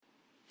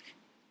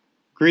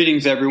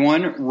Greetings,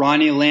 everyone.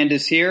 Ronnie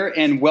Landis here,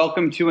 and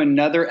welcome to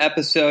another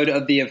episode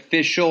of the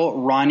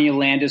official Ronnie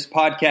Landis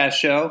podcast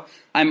show.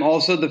 I'm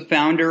also the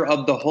founder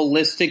of the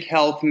Holistic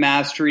Health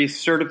Mastery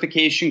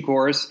certification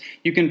course.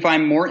 You can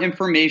find more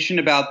information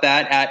about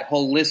that at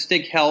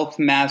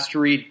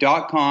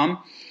holistichealthmastery.com.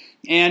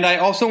 And I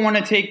also want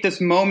to take this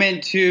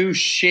moment to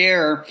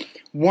share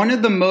one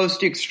of the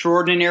most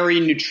extraordinary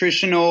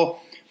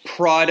nutritional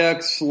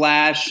products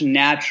 /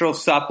 natural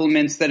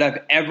supplements that I've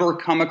ever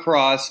come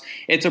across.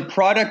 It's a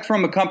product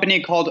from a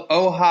company called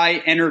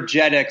Honi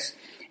Energetics.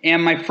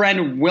 And my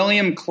friend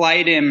William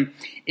Clyden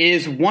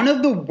is one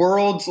of the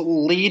world's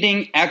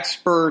leading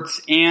experts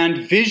and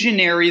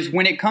visionaries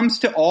when it comes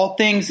to all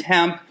things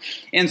hemp,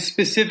 and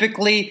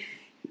specifically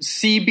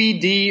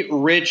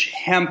CBD-rich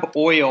hemp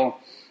oil.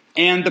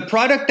 And the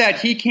product that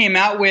he came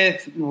out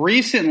with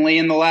recently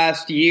in the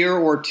last year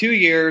or 2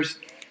 years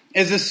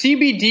is a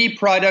CBD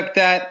product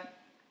that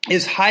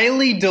is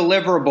highly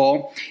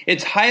deliverable,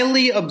 it's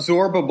highly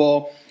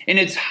absorbable, and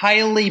it's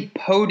highly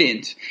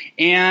potent.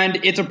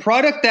 And it's a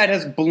product that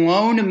has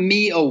blown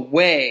me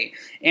away.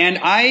 And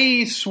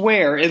I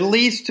swear, at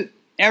least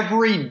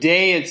every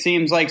day it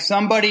seems like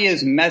somebody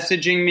is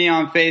messaging me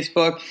on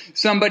Facebook,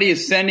 somebody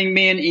is sending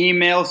me an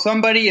email,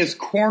 somebody is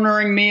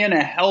cornering me in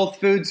a health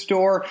food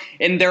store,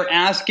 and they're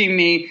asking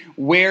me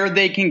where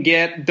they can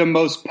get the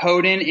most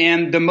potent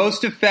and the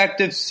most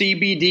effective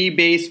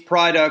CBD-based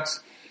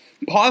products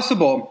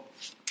possible.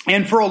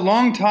 And for a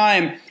long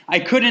time,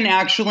 I couldn't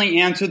actually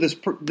answer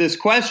this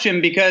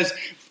question because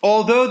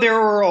although there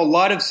were a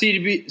lot of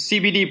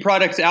CBD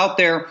products out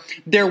there,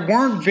 there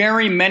weren't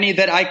very many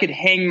that I could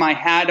hang my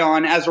hat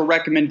on as a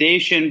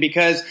recommendation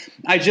because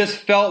I just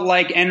felt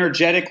like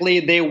energetically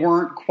they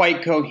weren't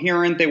quite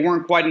coherent, they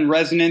weren't quite in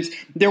resonance.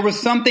 There was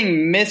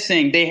something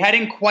missing. They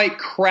hadn't quite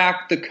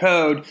cracked the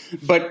code,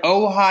 but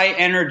Honi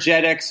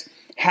Energetics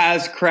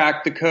has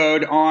cracked the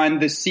code on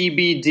the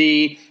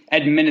CBD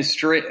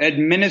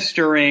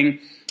administering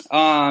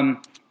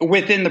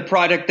within the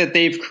product that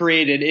they've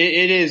created.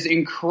 It is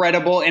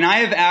incredible, and I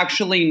have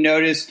actually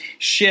noticed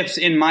shifts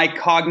in my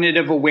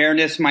cognitive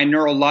awareness, my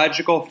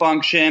neurological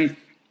function,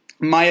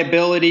 my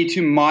ability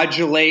to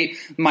modulate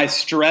my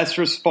stress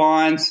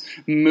response,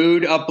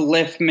 mood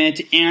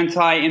upliftment,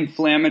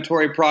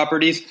 anti-inflammatory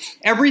properties.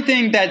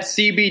 Everything that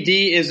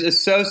CBD is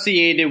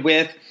associated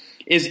with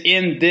is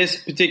in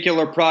this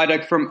particular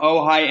product from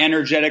Honi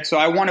Energetics. So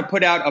I want to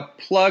put out a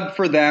plug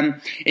for them.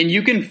 And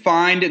you can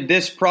find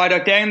this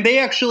product, and they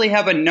actually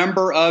have a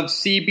number of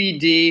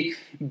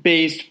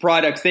CBD-based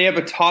products. They have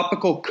a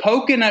topical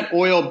coconut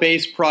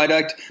oil-based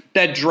product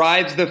that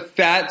drives the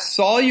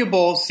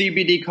fat-soluble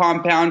CBD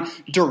compound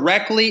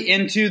directly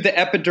into the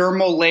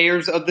epidermal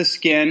layers of the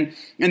skin.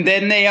 And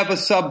then they have a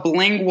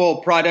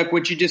sublingual product,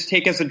 which you just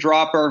take as a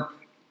dropper,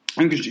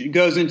 and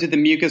goes into the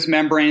mucous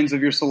membranes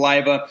of your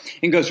saliva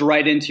and goes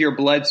right into your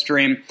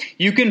bloodstream.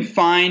 You can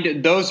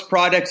find those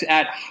products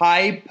at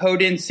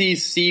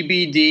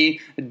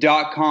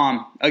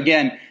highpotencycbd.com.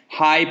 Again,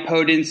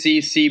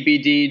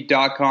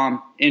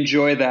 highpotencycbd.com.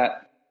 Enjoy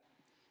that.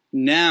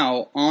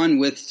 Now, on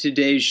with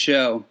today's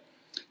show.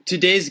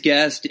 Today's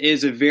guest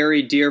is a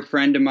very dear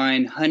friend of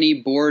mine, Honi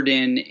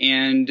Borden,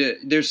 and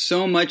there's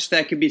so much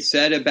that could be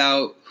said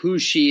about who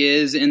she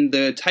is and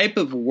the type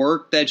of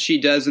work that she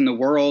does in the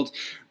world.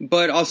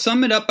 But I'll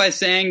sum it up by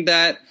saying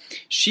that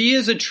she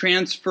is a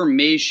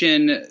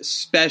transformation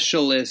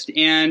specialist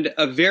and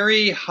a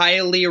very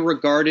highly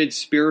regarded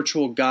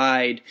spiritual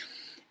guide.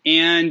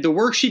 And the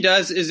work she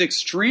does is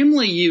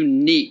extremely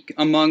unique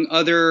among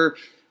other,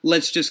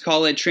 let's just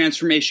call it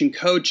transformation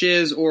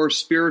coaches or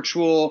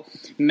spiritual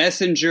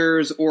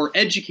messengers or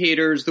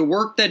educators. The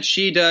work that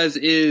she does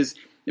is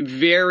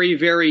very,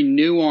 very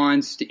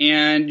nuanced,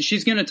 and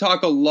she's going to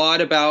talk a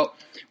lot about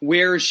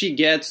where she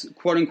gets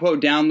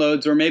quote-unquote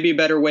downloads, or maybe a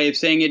better way of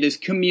saying it is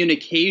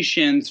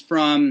communications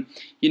from,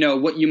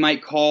 what you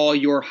might call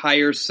your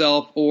higher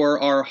self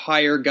or our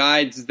higher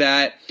guides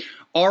that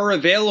are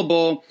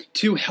available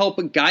to help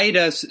guide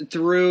us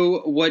through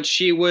what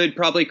she would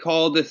probably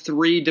call the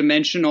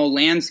three-dimensional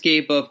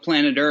landscape of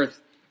planet Earth.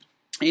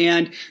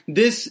 And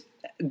this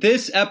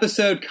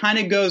episode kind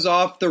of goes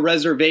off the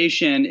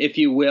reservation, if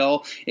you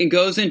will, and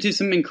goes into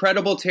some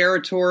incredible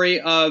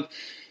territory of,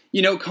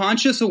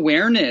 conscious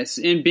awareness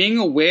and being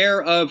aware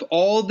of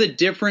all the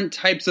different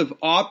types of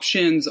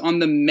options on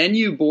the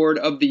menu board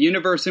of the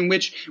universe in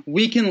which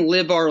we can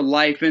live our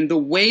life, and the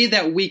way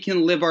that we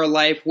can live our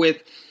life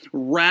with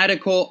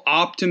radical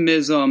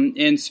optimism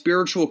and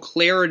spiritual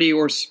clarity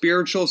or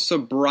spiritual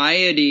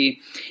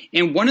sobriety.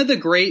 And one of the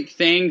great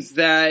things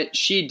that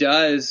she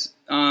does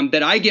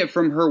that I get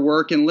from her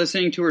work and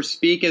listening to her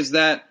speak is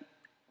that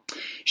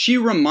she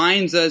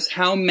reminds us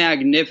how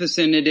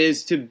magnificent it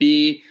is to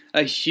be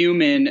a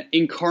human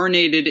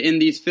incarnated in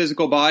these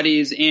physical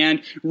bodies,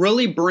 and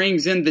really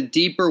brings in the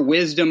deeper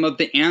wisdom of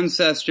the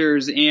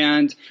ancestors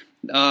and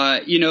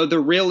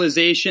The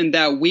realization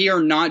that we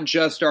are not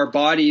just our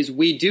bodies.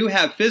 We do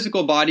have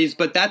physical bodies,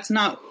 but that's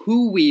not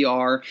who we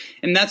are,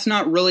 and that's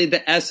not really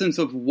the essence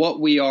of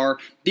what we are.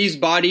 These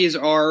bodies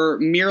are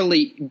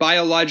merely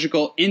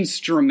biological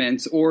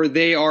instruments, or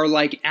they are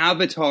like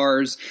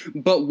avatars,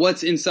 but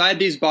what's inside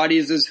these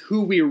bodies is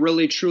who we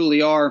really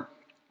truly are.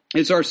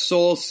 It's our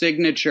soul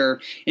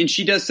signature. And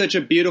she has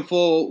a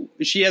beautiful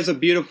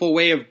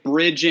way of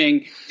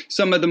bridging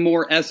some of the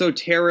more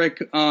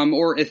esoteric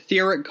or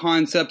etheric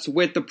concepts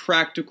with the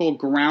practical,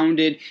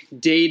 grounded,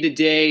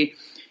 day-to-day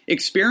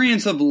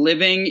experience of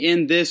living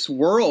in this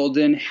world,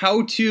 and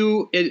how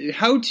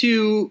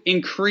to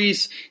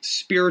increase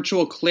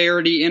spiritual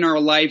clarity in our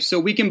life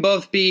so we can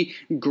both be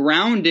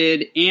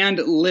grounded and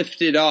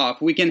lifted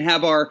off. We can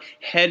have our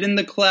head in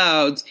the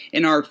clouds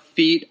and our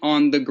feet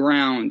on the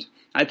ground.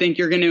 I think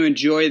you're going to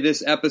enjoy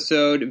this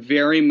episode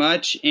very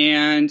much,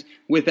 and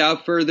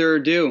without further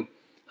ado,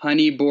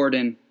 Honi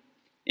Borden.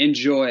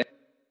 Enjoy.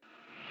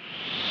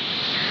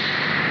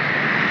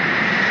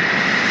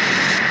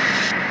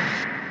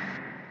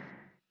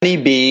 Honi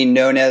B,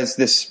 known as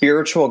the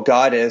spiritual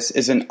goddess,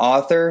 is an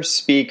author,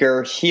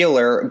 speaker,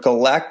 healer,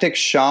 galactic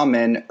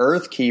shaman,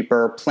 earth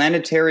keeper,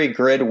 planetary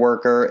grid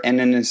worker,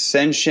 and an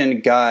ascension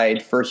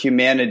guide for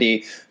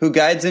humanity who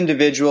guides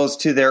individuals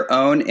to their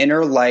own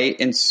inner light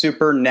and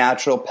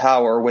supernatural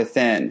power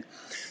within.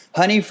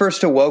 Honi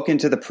first awoke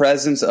into the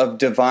presence of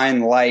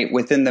divine light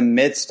within the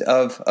midst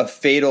of a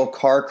fatal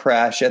car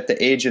crash at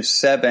the age of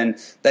 7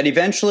 that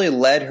eventually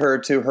led her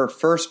to her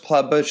first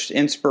published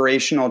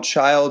inspirational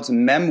child's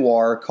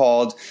memoir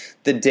called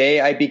The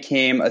Day I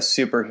Became a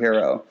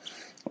Superhero.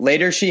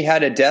 Later, she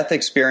had a death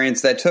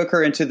experience that took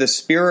her into the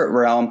spirit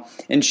realm,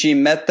 and she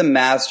met the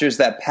masters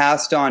that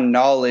passed on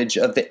knowledge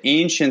of the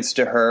ancients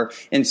to her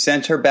and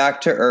sent her back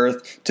to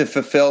Earth to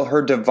fulfill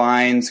her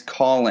divine's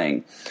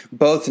calling.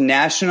 Both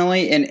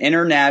nationally and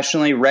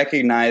internationally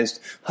recognized,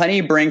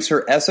 Honi brings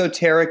her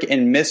esoteric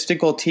and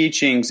mystical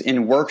teachings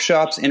in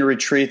workshops and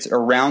retreats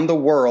around the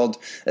world,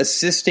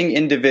 assisting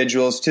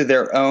individuals to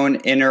their own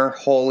inner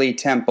holy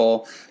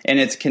temple and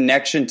its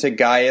connection to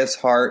Gaia's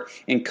heart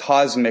and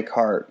cosmic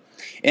heart.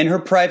 In her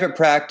private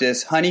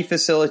practice, Honi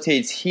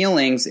facilitates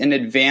healings in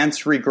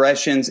advanced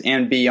regressions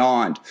and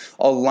beyond,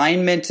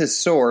 alignment to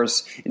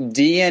source,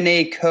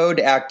 DNA code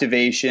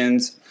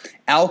activations,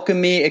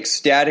 alchemy,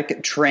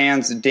 ecstatic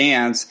trance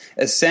dance,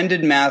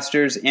 ascended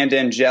masters, and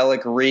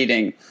angelic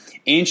reading,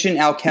 ancient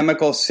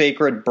alchemical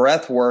sacred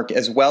breath work,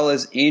 as well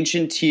as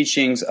ancient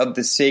teachings of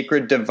the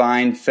sacred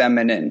divine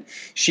feminine.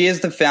 She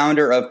is the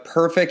founder of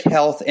Perfect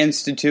Health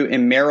Institute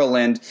in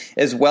Maryland,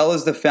 as well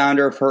as the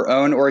founder of her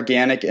own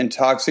organic and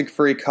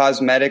toxic-free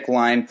cosmetic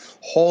line,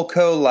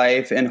 Holco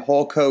Life and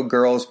Holco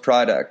Girls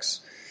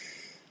products.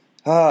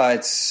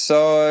 It's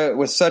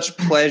with such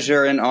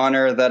pleasure and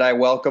honor that I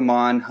welcome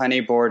on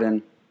Honi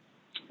Borden.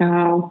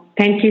 Oh,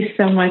 thank you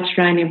so much,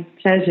 Ronnie.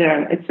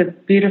 Pleasure. It's a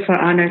beautiful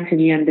honor to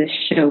be on this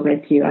show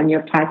with you, on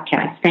your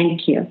podcast.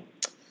 Thank you.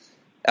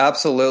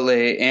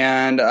 Absolutely.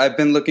 And I've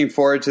been looking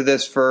forward to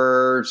this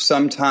for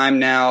some time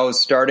now,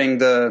 starting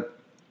this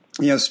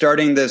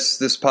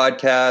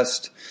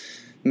podcast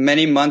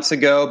many months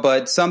ago,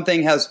 but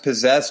something has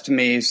possessed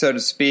me, so to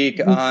speak,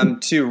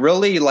 to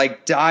really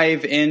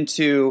dive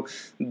into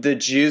the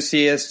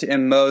juiciest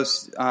and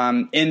most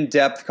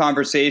in-depth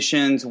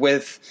conversations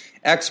with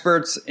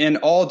experts in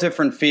all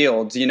different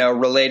fields,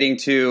 relating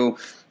to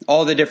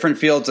all the different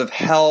fields of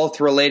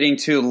health, relating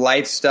to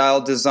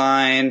lifestyle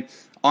design,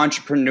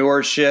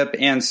 entrepreneurship,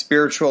 and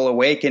spiritual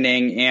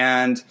awakening.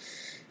 And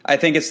I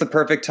think it's the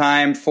perfect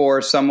time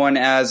for someone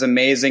as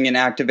amazing and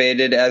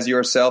activated as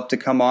yourself to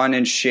come on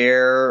and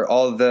share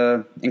all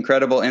the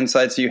incredible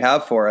insights you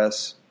have for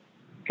us.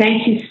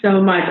 Thank you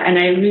so much. And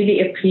I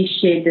really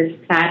appreciate this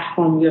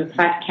platform, your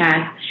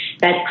podcast,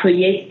 that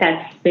creates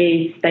that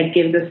space that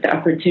gives us the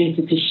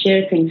opportunity to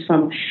share things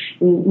from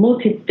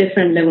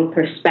different level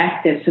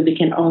perspectives so we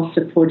can all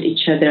support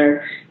each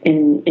other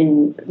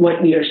in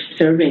what we are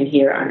serving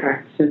here on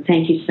Earth. So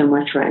thank you so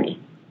much, Ronnie.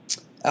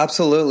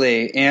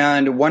 Absolutely.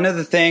 And one of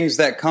the things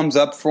that comes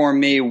up for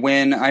me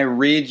when I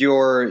read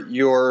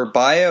your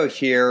bio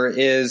here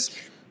is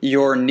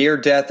your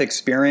near-death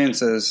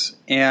experiences.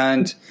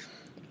 And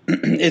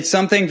it's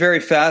something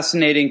very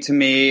fascinating to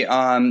me,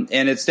 and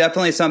it's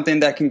definitely something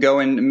that can go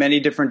in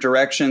many different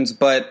directions.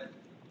 But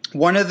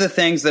one of the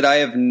things that I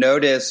have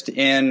noticed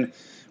in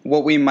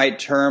what we might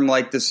term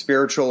like the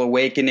spiritual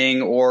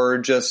awakening, or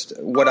just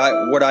what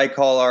I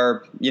call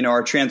our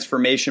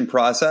transformation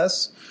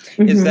process,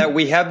 is that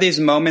we have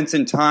these moments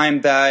in time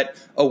that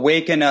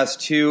awaken us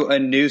to a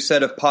new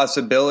set of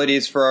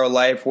possibilities for our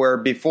life, where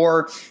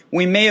before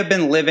we may have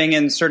been living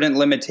in certain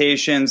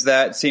limitations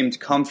that seemed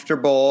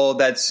comfortable,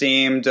 that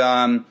seemed,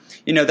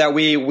 that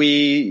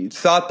we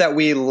thought that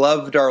we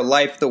loved our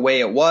life the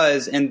way it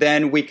was, and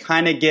then we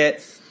kind of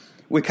get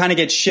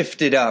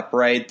shifted up,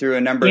 right, through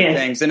a number of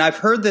things. And I've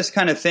heard this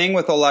kind of thing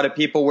with a lot of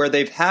people where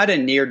they've had a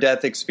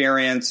near-death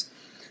experience,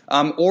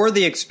 or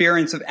the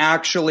experience of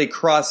actually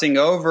crossing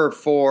over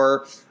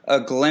for a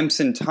glimpse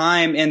in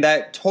time, and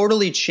that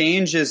totally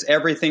changes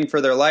everything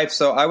for their life.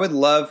 So I would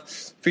love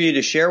for you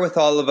to share with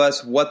all of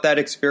us what that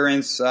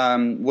experience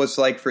was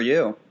like for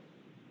you.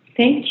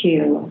 Thank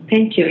you.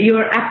 Thank you. You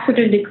are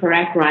absolutely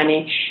correct,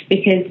 Ronnie,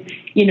 because,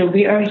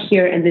 we are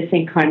here in this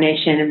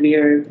incarnation and we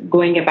are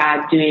going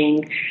about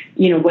doing,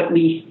 what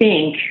we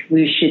think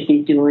we should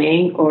be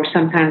doing, or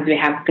sometimes we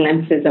have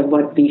glimpses of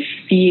what we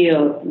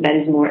feel that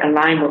is more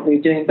aligned with what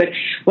we're doing. But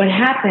what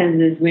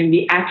happens is when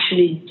we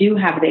actually do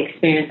have the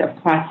experience of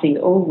crossing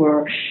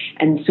over,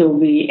 and so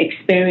we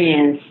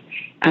experience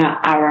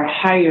our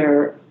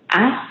higher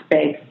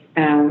aspects,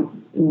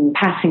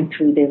 passing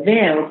through the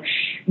veils,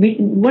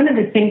 one of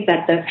the things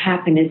that does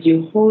happen is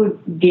your whole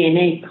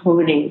DNA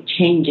coding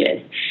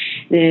changes.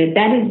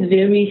 That is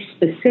very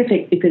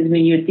specific because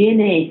when your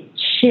DNA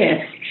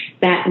shifts,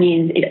 that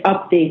means it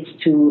updates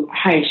to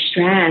higher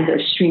strands or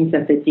strings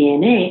of the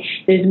DNA.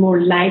 There's more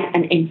light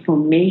and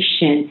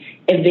information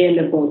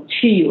available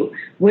to you.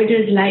 Where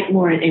there's light,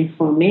 more and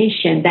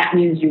information, that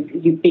means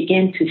you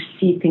begin to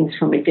see things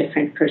from a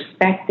different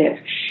perspective.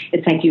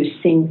 It's like you're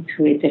seeing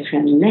through a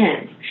different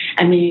lens.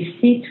 And when you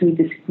see through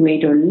this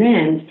greater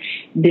lens,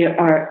 there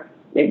are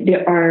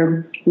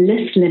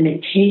less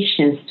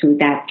limitations to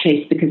that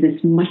place because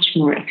it's much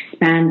more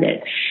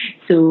expanded.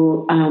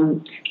 So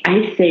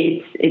I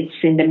say it's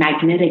in the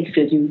magnetic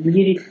field. You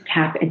really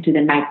tap into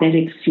the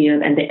magnetic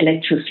field and the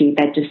electric field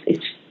that just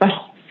it's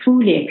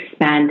fully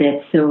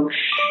expanded. So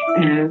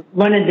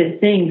one of the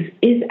things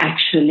is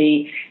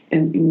actually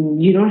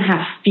you don't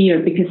have fear,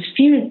 because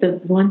fear is the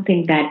one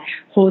thing that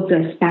holds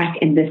us back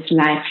in this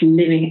life,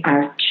 living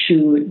our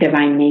true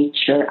divine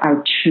nature,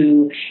 our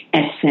true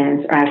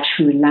essence, our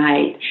true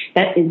light.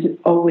 That is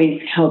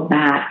always held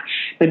back.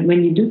 But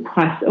when you do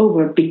cross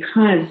over,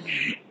 because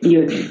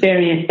you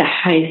experience the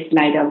highest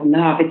light of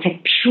love, it's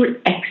like pure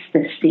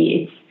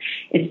ecstasy.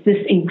 It's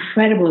this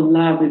incredible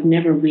love we've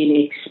never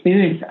really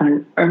experienced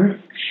on earth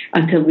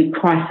until we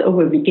cross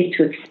over. We get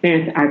to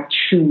experience our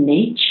true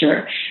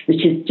nature,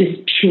 which is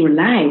just pure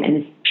light, and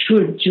it's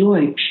pure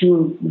joy,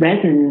 pure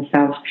resonance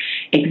of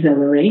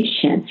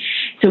exhilaration.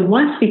 So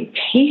once we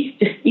taste,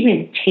 just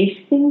even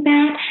tasting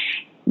that,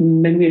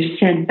 when we're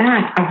sent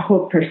back, our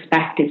whole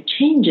perspective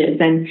changes.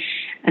 And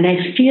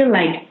I feel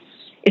like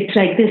it's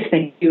like this,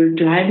 like you're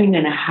driving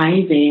on a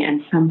highway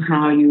and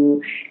somehow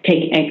you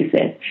take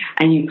exit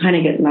and you kind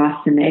of get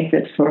lost in the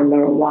exit for a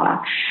little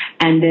while.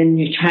 And then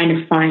you're trying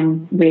to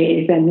find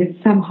ways and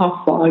it's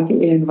somehow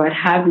foggy and what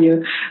have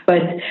you.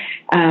 But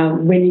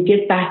when you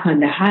get back on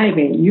the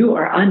highway, you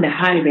are on the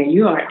highway,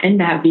 you are in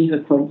that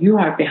vehicle, you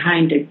are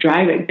behind the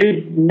driver.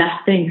 There's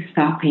nothing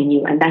stopping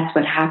you. And that's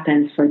what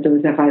happens for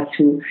those of us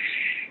who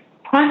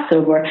cross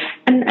over.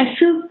 And I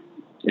feel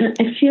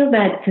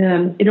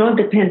that it all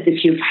depends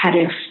if you've had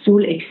a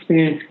full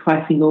experience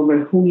crossing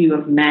over, who you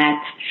have met.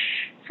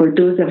 For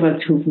those of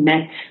us who've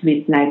met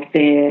with like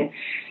the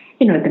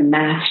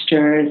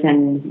masters,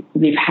 and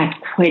we've had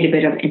quite a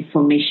bit of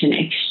information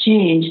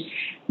exchange,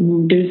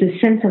 there's a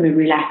sense of a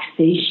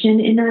relaxation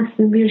in us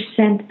when we're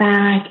sent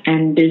back,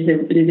 and there's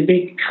a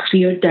very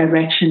clear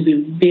direction.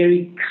 We're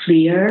very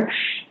clear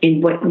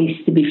in what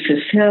needs to be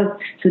fulfilled.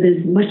 So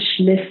there's much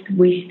less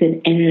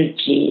wasted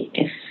energy,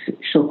 if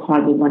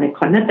so-called we want to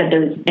call it. Not that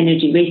there's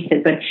energy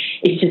wasted, but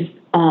it's just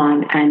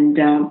on, and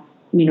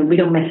we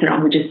don't mess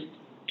around. We just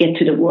get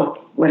to the work,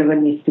 whatever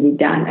needs to be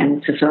done,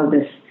 and fulfill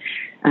this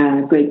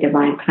great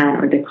divine plan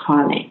or the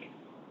calling.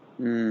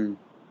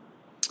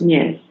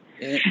 Yes.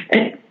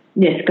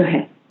 Yes, go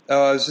ahead.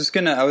 Oh, I was just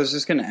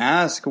gonna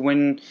ask,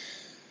 when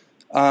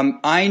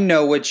I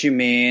know what you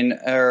mean,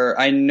 or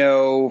I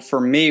know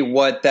for me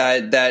what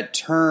that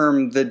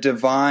term, the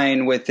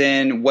divine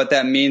within, what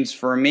that means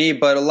for me.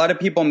 But a lot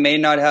of people may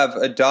not have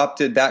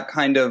adopted that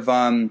kind of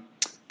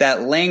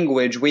that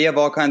language. We have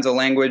all kinds of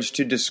language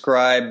to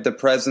describe the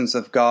presence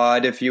of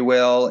God, if you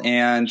will,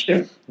 and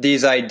sure,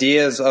 these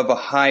ideas of a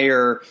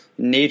higher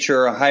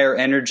nature, a higher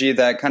energy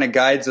that kind of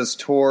guides us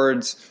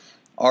towards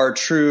our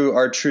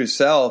true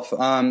self.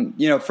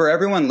 For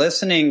everyone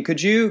listening,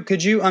 could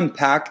you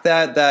unpack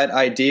that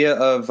idea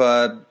of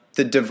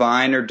the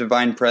divine or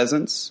divine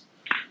presence?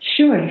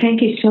 Sure.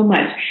 Thank you so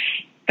much.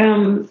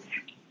 I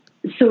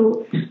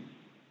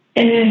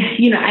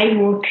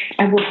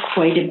work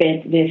quite a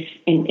bit with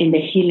in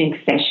the healing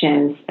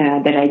sessions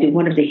that I do.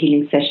 One of the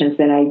healing sessions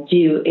that I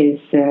do is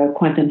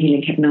quantum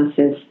healing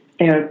hypnosis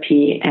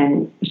therapy,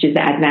 and which is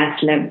the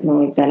advanced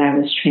level that I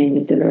was trained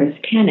with Dolores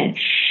Cannon.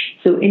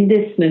 So in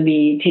this, when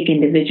we take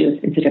individuals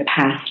into the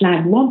past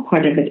life, one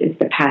part of it is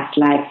the past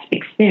life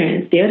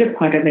experience. The other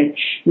part of it,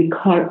 we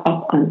call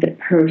up on the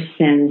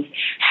person's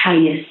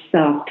highest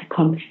self to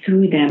come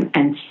through them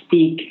and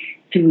speak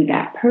through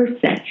that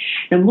person.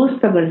 Now,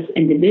 most of us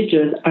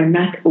individuals are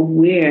not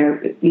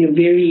aware. We're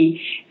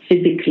very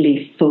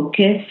physically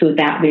focused, so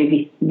that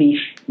way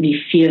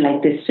we feel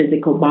like this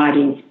physical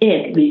body is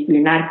it.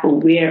 We're not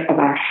aware of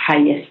our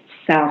highest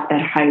self,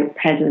 that higher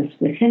presence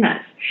within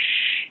us.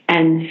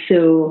 And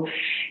so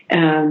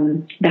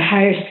the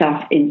higher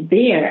self is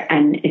there,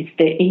 and it's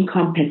the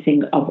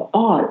encompassing of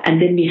all.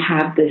 And then we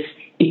have this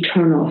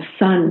eternal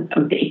sun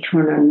or the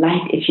eternal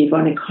light, if you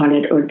want to call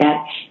it, or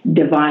that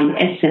divine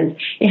essence.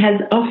 It has,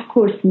 of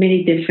course,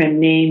 many different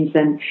names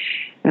and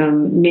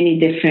many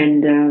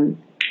different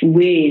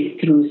ways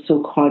through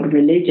so-called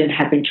religion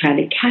have been trying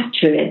to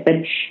capture it. But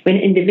when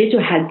an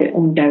individual has their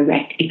own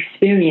direct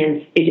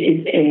experience, it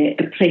is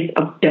a place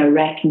of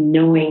direct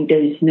knowing.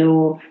 There's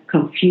no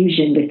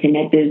confusion within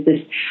it. There's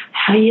this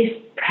highest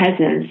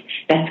presence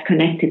that's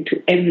connected to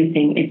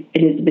everything.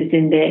 It is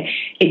within the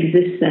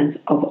existence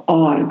of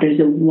all. There's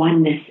a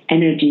oneness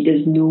energy.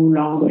 There's no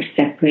longer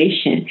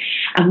separation.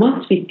 And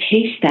once we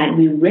taste that,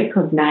 we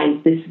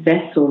recognize this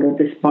vessel or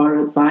this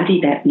borrowed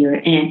body that we are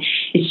in.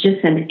 It's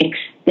just an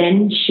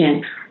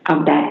extension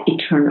of that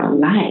eternal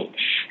light.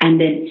 And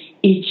then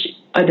each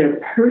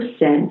other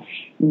person,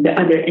 the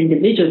other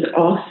individuals,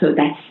 also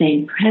that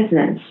same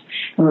presence,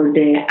 or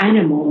the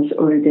animals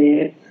or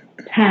the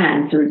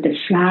plants or the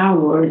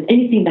flowers,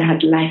 anything that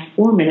has life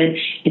form in it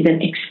is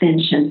an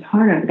extension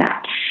part of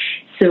that.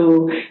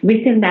 So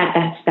within that,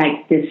 that's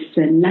like this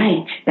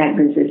light that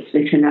resists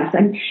within us.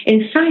 And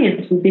in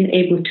science, we've been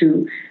able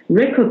to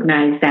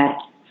recognize that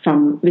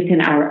from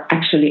within our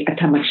actually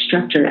atomic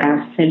structure,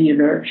 our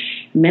cellular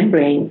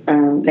membrane.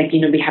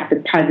 We have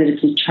the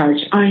positively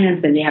charged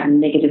ions and we have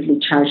negatively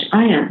charged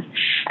ions.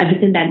 And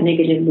within that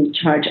negatively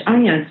charged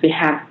ions, we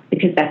have,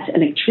 because that's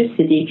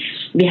electricity,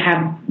 we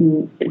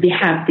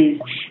have this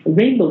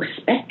rainbow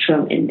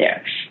spectrum in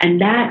there.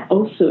 And that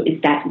also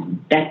is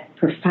that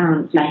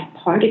profound light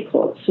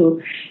particle. So,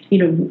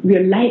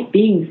 we're light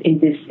beings in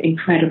this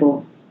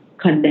incredible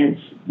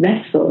condensed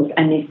vessels,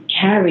 and it's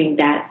carrying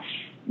that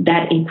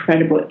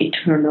incredible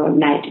eternal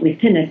light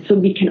within it, so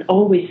we can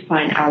always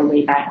find our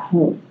way back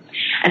home.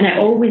 And I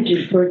always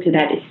refer to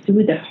that as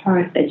through the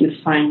heart that you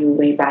find your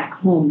way back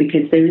home,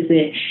 because there is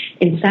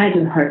inside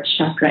your heart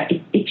chakra,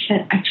 it's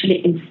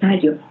actually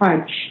inside your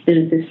heart, there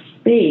is a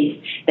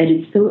space that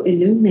is so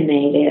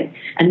illuminated,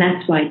 and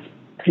that's why it's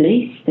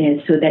placed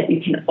there, so that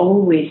you can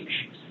always,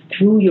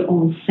 through your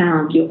own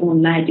sound, your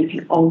own light, you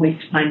can always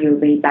find your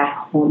way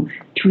back home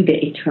to the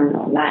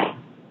eternal light.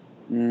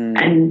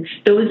 And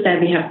those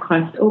that we have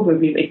crossed over,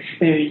 we've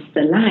experienced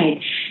the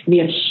light, we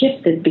have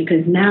shifted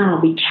because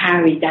now we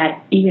carry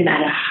that even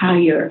at a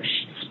higher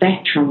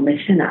spectrum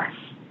within us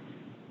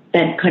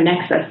that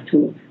connects us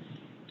to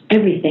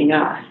everything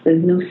else.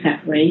 There's no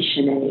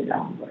separation any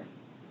longer.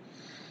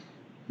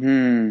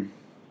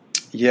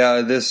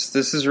 Yeah, this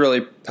is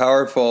really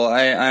powerful.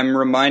 I'm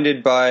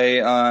reminded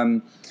by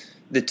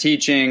the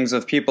teachings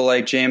of people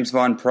like James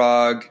von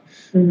Praagh,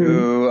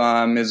 who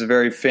is a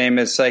very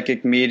famous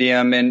psychic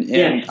medium, and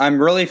yes.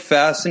 I'm really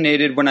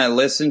fascinated when I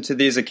listen to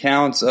these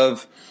accounts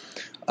of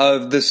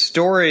the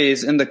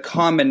stories and the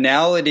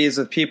commonalities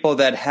of people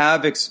that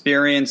have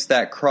experienced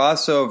that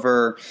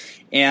crossover,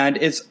 and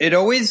it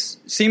always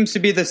seems to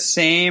be the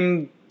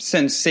same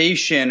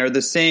sensation or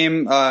the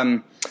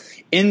same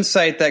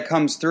insight that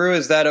comes through,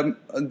 is that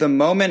the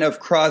moment of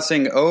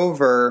crossing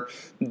over,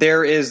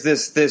 there is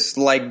this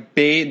like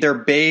they're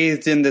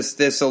bathed in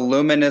this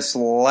luminous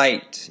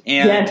light,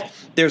 and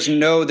yes. there's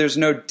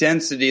no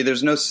density,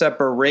 there's no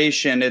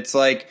separation. It's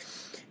like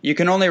you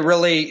can only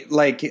really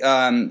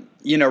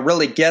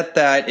really get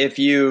that if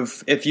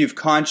you've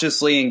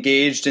consciously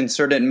engaged in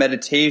certain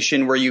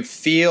meditation where you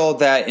feel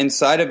that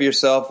inside of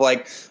yourself,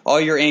 like all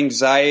your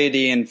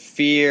anxiety and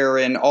fear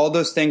and all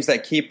those things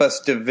that keep us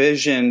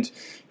divisioned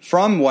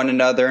from one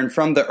another and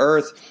from the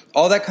earth,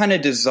 all that kind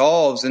of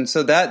dissolves. And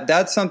so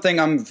that's something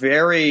I'm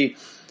very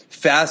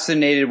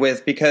fascinated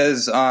with,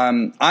 because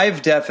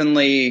I've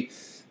definitely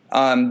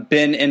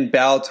been in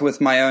bouts with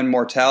my own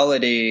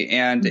mortality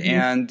and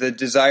the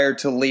desire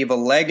to leave a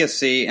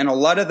legacy. And a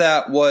lot of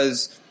that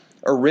was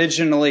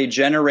originally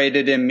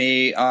generated in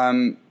me,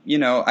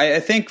 I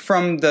think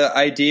from the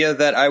idea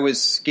that I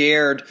was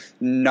scared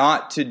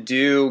not to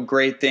do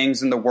great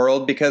things in the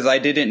world because I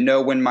didn't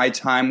know when my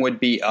time would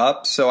be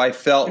up. So I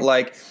felt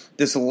like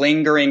this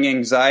lingering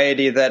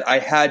anxiety that I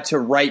had to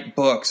write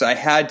books. I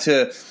had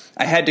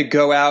to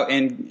go out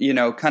and,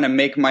 kind of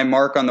make my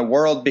mark on the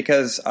world,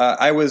 because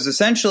I was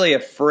essentially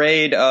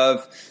afraid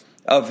of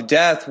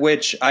death,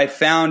 which I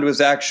found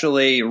was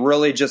actually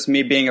really just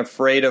me being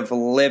afraid of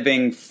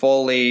living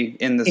fully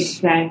in this.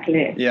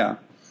 Exactly. Yeah.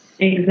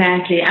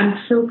 Exactly. I'm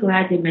so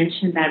glad you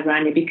mentioned that,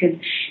 Ronnie, because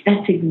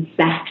that's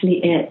exactly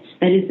it.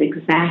 That is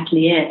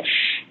exactly it.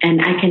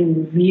 And I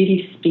can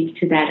really speak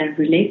to that and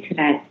relate to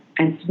that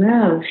as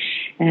well.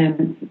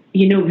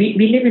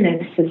 We live in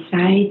a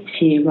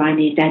society,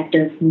 Ronnie, that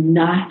does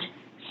not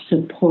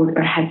support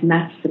or has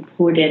not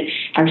supported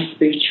our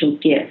spiritual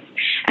gifts.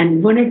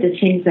 And one of the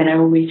things that I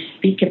always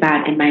speak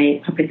about in my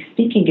public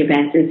speaking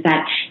events is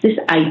that this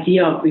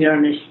idea of we are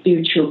on a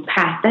spiritual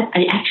path, that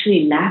I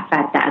actually laugh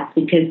at that,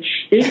 because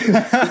there is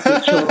no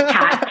spiritual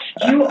path.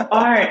 You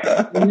are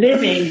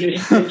living your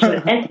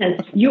spiritual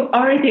essence. You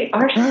already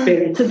are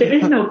spirit. So there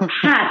is no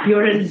path.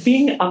 You're a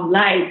being of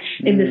light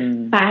in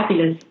this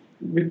fabulous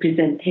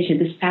representation,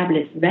 this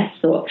fabulous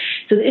vessel.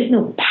 So there is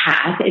no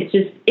path. It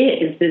just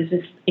is. There's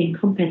this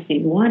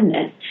encompassing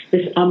oneness.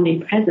 This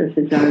omnipresence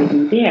is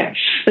already there.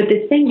 But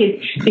the thing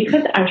is,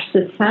 because our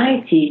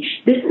society,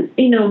 this is,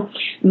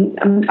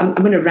 I'm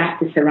going to wrap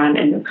this around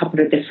in a couple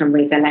of different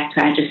ways. I like to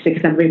address it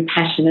because I'm very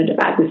passionate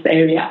about this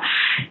area.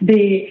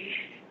 The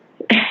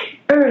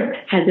Earth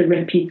has a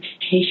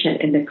reputation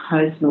in the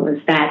cosmos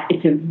that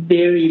it's a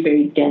very,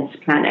 very dense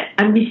planet.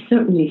 And we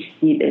certainly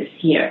see this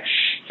here.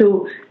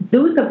 So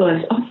those of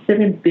us, all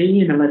 7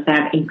 billion of us that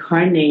have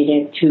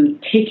incarnated to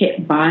take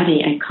a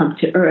body and come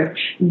to Earth,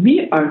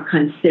 we are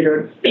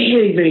considered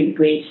very, very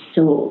great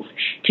souls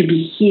to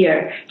be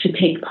here to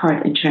take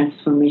part in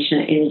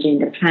transformational energy in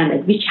the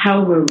planet, which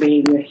however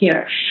way we're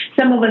here.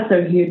 Some of us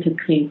are here to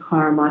clean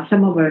karma.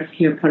 Some of us are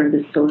here part of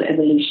the soul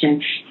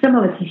evolution. Some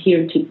of us are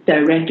here to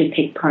directly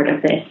take part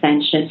of the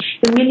ascension.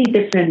 There are many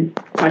different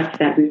parts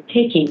that we're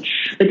taking.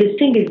 But the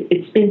thing is,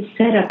 it's been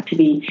set up to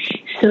be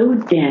so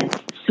dense,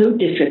 so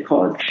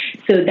difficult,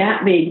 so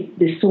that way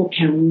the soul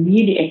can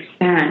really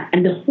expand.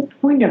 And the whole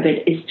point of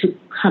it is to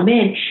come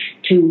in,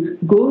 to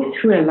go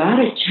through a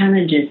lot of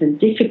challenges and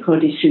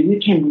difficulties so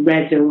you can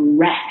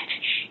resurrect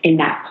in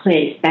that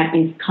place. That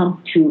means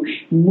come to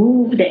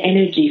move the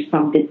energy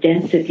from the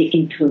density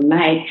into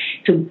light,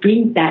 to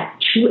bring that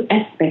true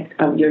aspect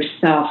of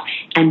yourself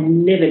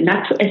and live it,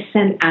 not to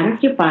ascend out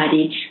of your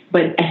body,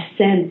 but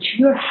ascend to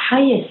your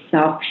highest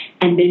self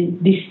and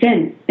then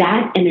descend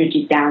that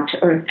energy down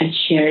to earth and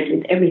share it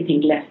with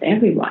everything, left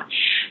everyone.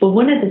 But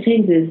one of the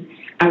things is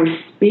our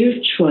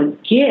spiritual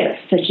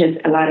gifts, such as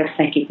a lot of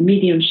psychic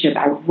mediumship,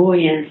 our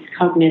voyance,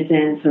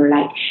 cognizance, or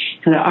like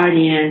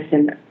clairaudience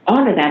and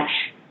all of that,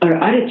 or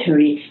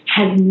auditory,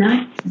 has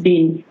not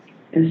been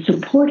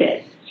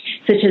supported.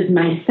 Such as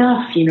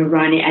myself,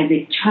 Ronnie, as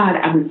a child,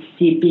 I would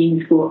see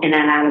beings go in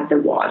and out of the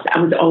walls. I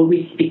was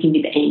always speaking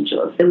with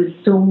angels. There was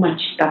so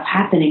much stuff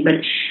happening, but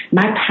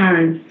my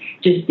parents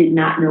just did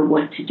not know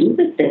what to do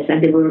with this.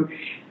 And they were,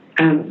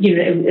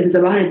 it was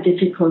a lot of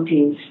difficulty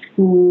in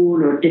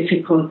school, or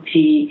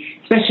difficulty,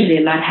 especially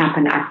a lot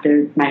happened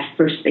after my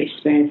first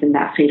experience in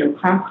that fatal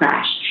car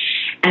crash.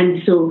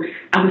 And so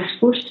I was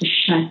forced to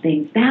shut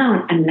things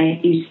down and,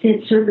 like you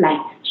said, sort of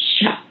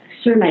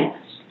like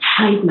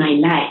hide my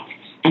light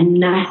and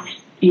not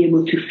be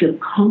able to feel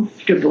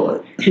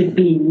comfortable to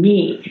be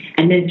me,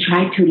 and then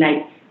try to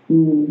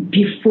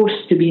be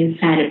forced to be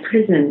inside a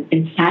prison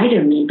inside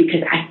of me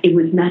because it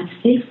was not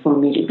safe for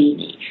me to be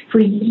me for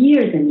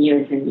years and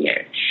years and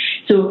years.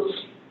 So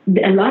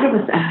a lot of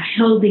us are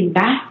holding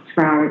back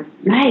for our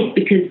life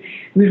because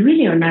we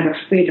really are not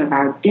afraid of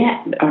our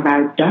death, of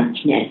our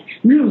darkness.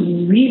 We're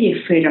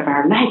really afraid of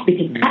our light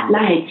because that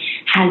light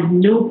has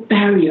no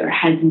barrier,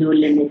 has no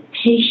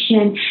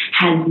limitation,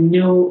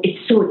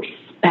 it's so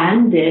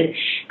expanded,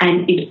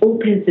 and it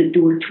opens the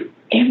door to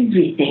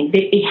everything.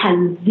 It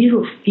has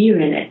zero fear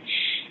in it.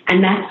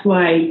 And that's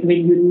why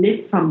when you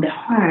live from the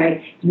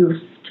heart, you're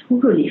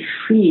totally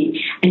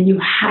free and you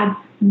have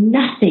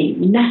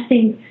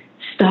nothing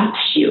stops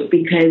you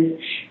because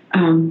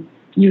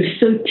you're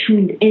so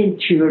tuned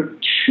into your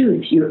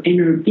truth, your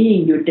inner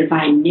being, your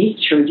divine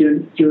nature,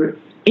 your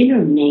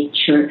inner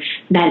nature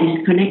that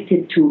is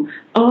connected to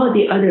all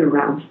the other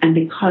realms and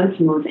the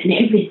cosmos and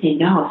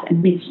everything else,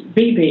 and it's a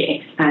very,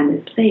 very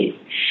expanded place.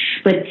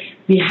 But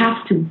we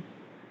have to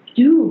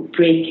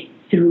break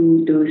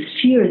through those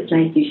fears,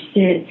 like you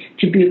said,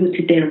 to be able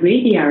to then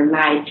radiate our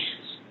light.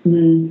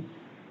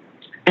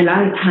 A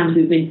lot of times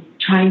we've been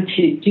trying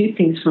to do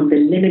things from the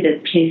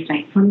limited place,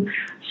 like from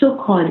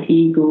so-called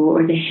ego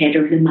or the head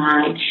or the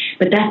mind,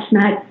 but that's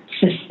not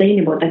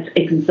sustainable. That's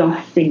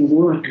exhausting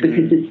work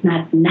because it's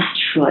not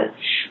natural.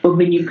 But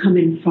when you come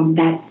in from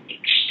that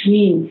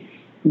extreme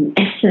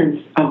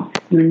essence of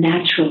your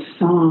natural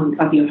song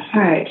of your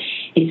heart,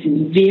 it's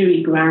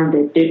very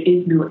grounded. There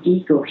is no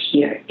ego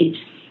here. It's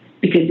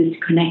because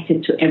it's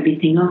connected to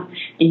everything else,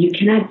 and you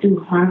cannot do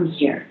harm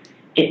here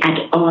at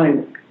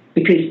all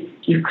because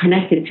you're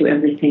connected to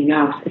everything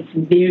else. It's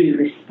very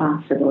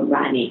responsible,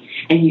 Ronnie.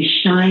 And you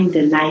shine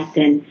the light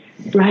then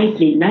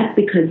brightly, not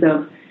because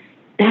of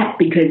that,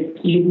 because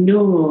you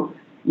know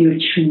your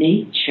true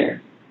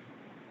nature.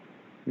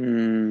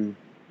 You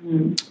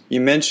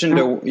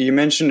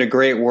mentioned a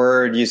great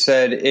word. You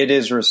said it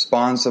is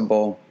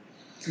responsible.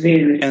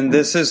 Very responsible. And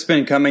this has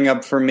been coming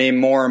up for me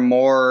more and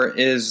more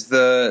is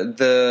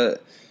the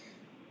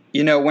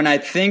when I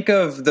think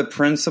of the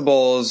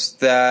principles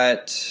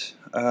that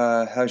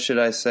how should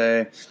I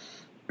say?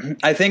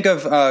 I think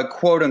of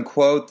quote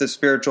unquote the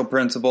spiritual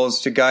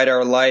principles to guide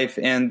our life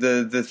and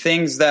the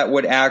things that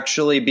would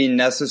actually be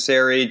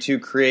necessary to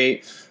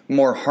create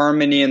more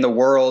harmony in the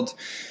world.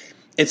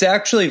 It's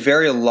actually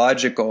very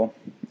logical.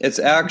 It's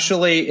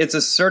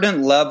a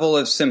certain level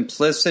of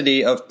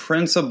simplicity of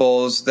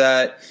principles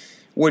that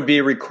would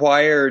be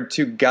required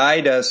to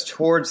guide us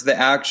towards the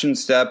action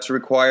steps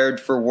required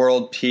for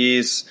world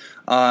peace,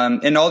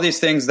 and all these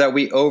things that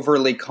we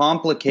overly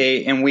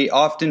complicate, and we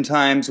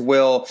oftentimes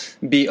will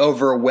be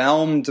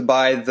overwhelmed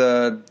by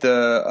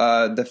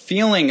the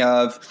feeling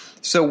of.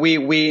 So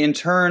we in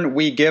turn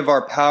we give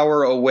our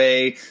power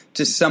away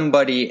to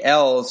somebody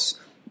else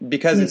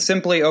because it's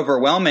simply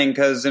overwhelming.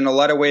 Because in a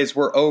lot of ways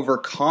we're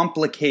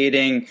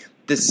overcomplicating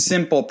the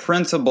simple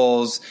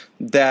principles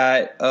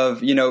that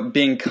of,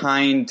 being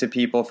kind to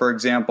people, for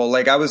example.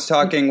 Like I was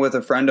talking with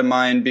a friend of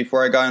mine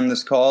before I got on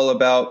this call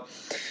about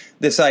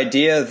this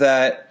idea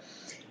that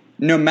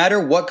no matter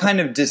what kind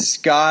of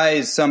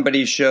disguise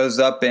somebody shows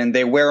up in,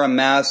 they wear a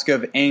mask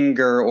of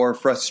anger or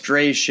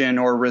frustration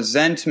or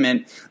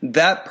resentment,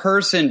 that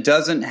person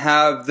doesn't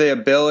have the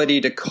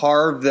ability to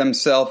carve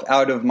themselves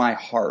out of my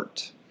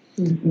heart.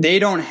 Mm-hmm. They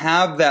don't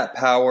have that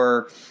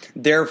power.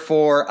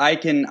 Therefore,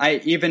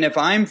 even if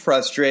I'm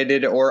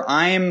frustrated or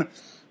I'm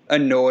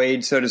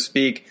annoyed, so to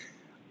speak,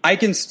 I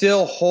can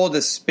still hold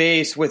a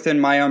space within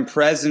my own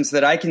presence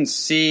that I can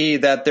see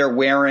that they're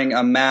wearing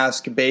a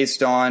mask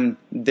based on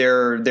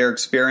their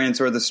experience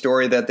or the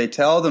story that they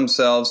tell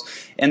themselves.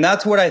 And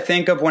that's what I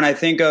think of when I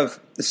think of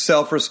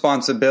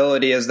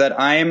self-responsibility, is that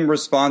I am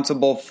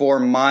responsible for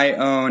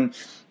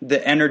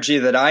the energy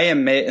that I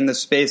emit in the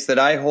space that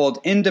I hold,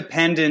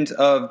 independent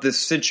of the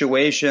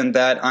situation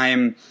that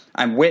I'm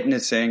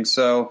witnessing.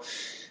 So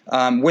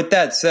with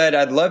that said,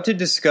 I'd love to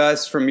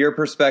discuss from your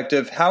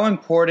perspective, how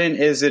important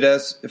is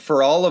it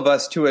for all of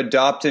us to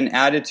adopt an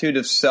attitude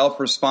of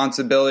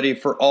self-responsibility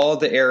for all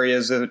the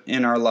areas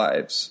in our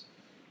lives?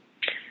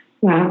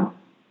 Wow.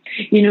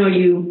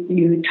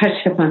 You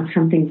touched upon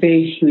something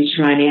very huge,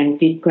 Ronnie, and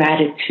deep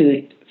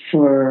gratitude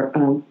for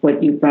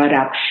what you brought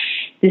up.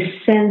 This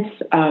sense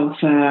of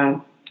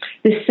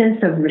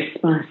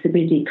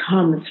responsibility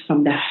comes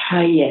from the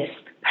highest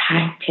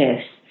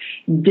practice,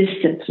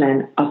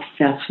 discipline of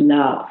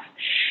self-love.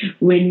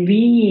 When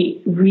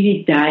we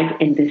really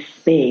dive in this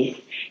space,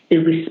 the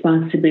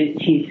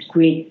responsibility is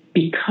great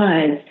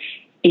because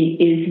it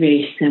is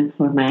very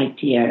simple, my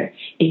dear.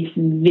 It's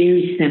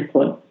very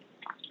simple.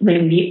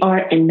 When we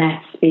are in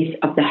that space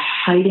of the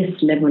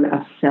highest level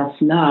of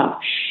self-love,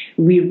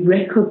 we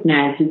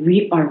recognize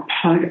we are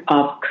part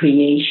of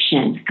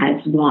creation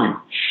as one.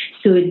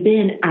 So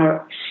then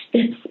our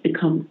steps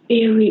become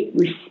very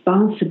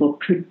responsible,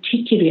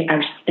 particularly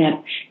our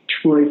step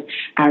towards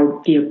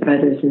our dear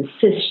brothers and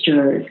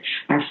sisters,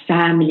 our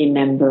family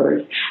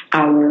members,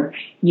 our,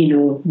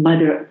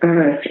 Mother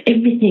Earth.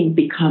 Everything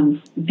becomes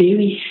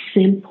very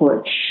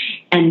simple.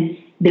 And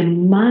the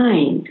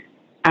mind,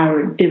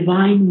 our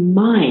divine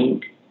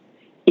mind,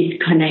 is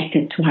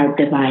connected to our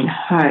divine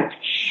heart.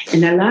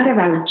 And a lot of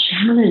our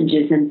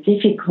challenges and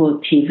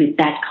difficulty with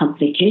that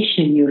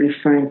complication you're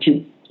referring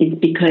to is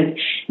because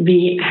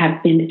we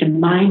have been a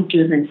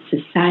mind-driven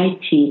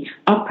society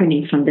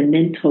operating from the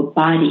mental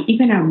body.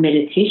 Even our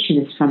meditation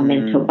is from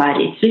mental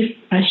body. It's very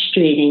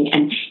frustrating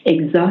and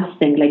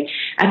exhausting. Like,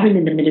 I've been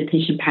in the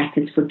meditation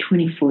practice for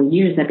 24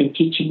 years. I've been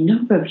teaching a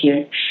number of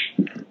years.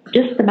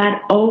 Just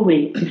about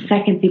always, the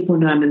second people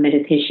know I'm a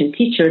meditation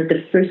teacher,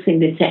 the first thing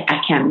they say,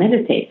 I can't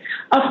meditate.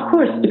 Of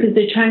course, because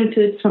they're trying to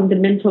do it from the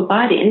mental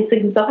body, and it's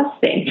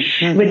exhausting.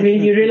 But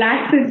when you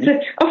relax,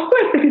 of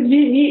course, because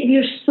we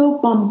are so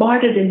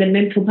bombarded in the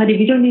mental body,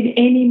 we don't need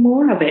any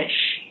more of it.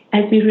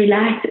 As we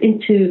relax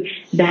into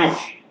that,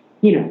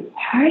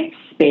 heart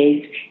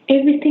space,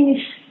 everything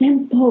is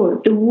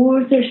simple. The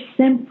words are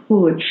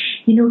simple.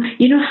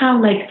 You know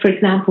how, like, for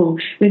example,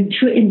 when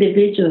two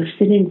individuals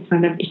sit in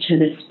front of each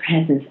other's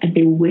presence and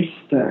they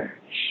whisper,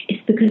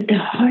 it's because their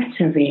hearts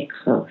are very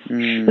close.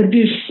 But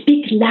we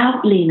speak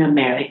loudly in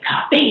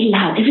America, very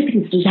loud.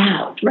 Everything's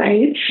loud,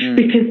 right?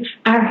 Because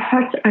our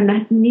hearts are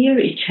not near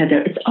each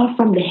other. It's all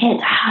from the head.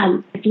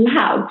 It's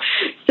loud.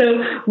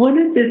 So one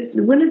of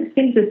the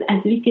things is,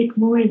 as we get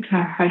more into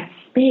our heart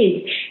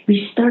space,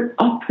 we start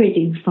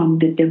operating from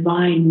the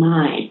divine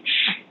mind.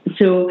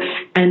 So,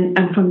 and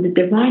from the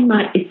divine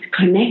mind, it's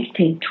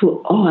connected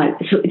to all.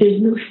 So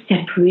there's no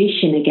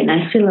separation again.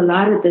 I feel a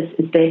lot of this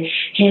is the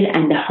head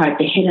and the heart.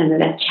 The head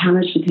and that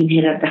challenge between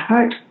head and the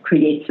heart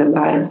creates a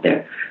lot of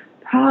the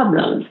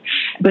problems.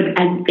 But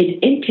as it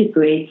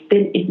integrates,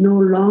 then it no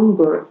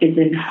longer is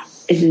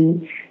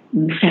in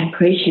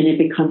separation. It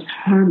becomes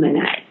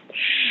harmonized.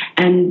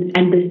 And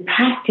the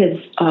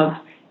practice of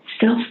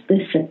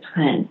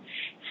self-discipline,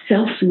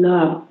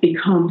 self-love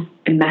becomes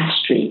a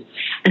mastery.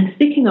 And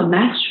speaking of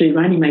mastery,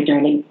 Ronnie, my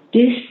darling,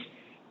 this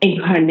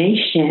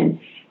incarnation,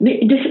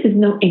 this is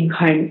no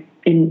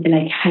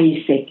like how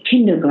you say,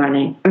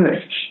 kindergarten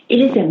earth. It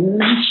is a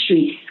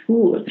mastery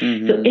school.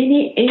 So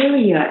any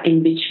area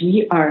in which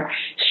we are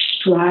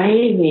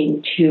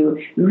striving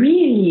to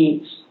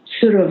really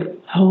sort of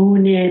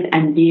hone it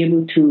and be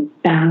able to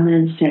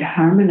balance it,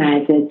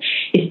 harmonize it,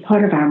 is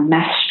part of our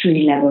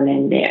mastery level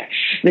in there.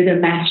 Whether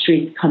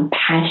mastery is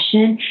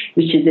compassion,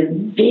 which is a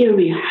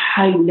very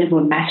high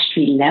level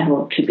mastery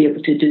level to be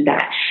able to do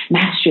that.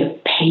 mastery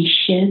of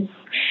patience,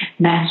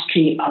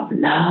 mastery of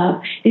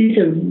love. These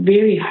are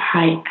very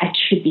high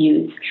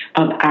attributes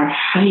of our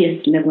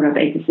highest level of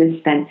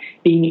existence,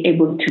 being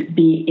able to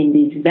be in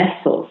these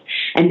vessels.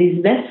 And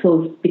these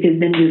vessels, because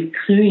then we're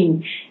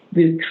clearing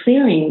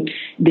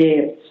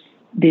the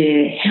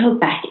held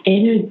back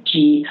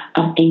energy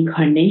of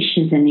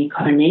incarnations and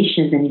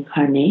incarnations and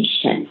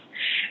incarnations,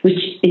 which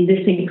in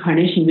this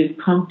incarnation we've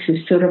come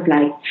to sort of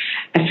like,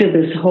 I feel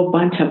there's a whole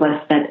bunch of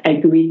us that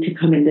agreed to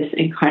come in this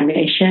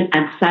incarnation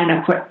and sign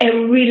up for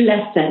every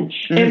lesson,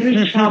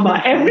 every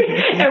trauma,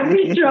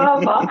 every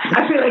drama.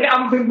 I feel like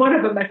I'm one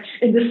of them.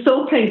 In the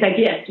soul plane, like,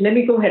 yes, let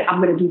me go ahead.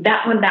 I'm going to do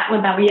that one.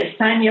 Yes,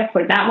 sign me up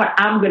for that one.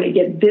 I'm going to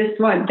get this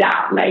one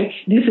down. Like,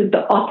 this is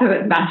the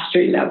ultimate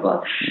mastery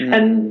level.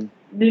 And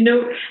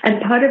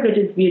and part of it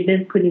is we're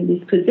then put in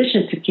these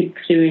positions to keep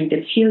clearing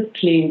the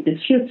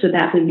field, so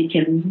that way we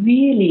can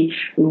really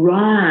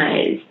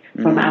rise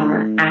from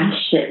our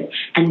ashes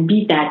and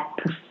be that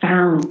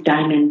profound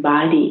diamond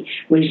body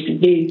where it's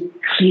very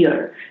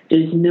clear.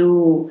 There's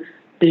no,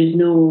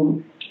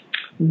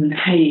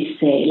 how do you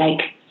say,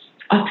 like,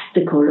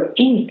 obstacle or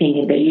anything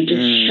in there. You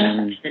just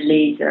shut the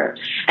laser.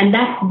 And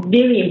that's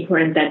very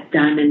important, that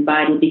diamond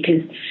body,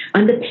 because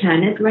on the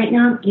planet right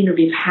now,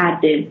 we've had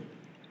the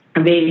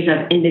waves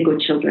of indigo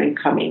children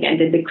coming, and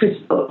then the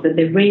crystals and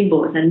the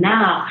rainbows, and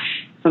now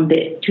from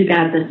the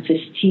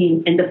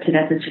 2015, end of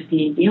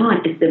 2015 and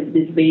beyond, is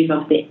this wave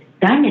of the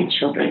diamond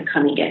children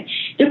coming in.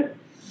 They're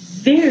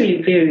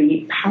very,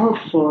 very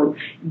powerful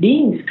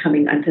beings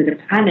coming onto the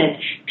planet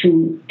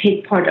to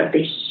take part of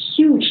the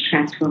huge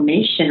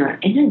transformation or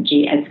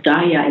energy as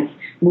Gaia is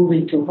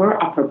moving to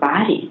her upper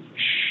bodies.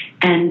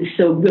 And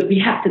so we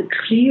have to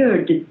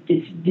clear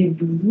this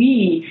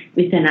debris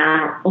within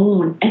our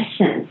own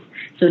essence.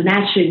 So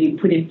naturally, we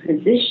put in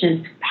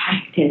positions to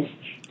practice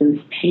those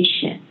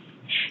patience,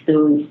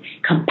 those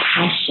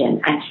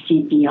compassion, and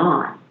see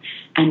beyond,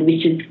 and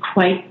which is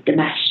quite the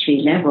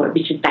mastery level,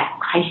 which is that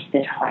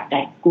Christed heart,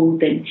 that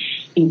golden,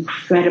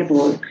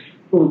 incredible,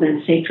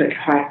 golden sacred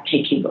heart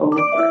taking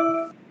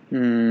over.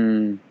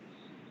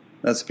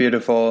 That's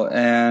beautiful,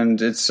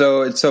 and it's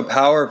so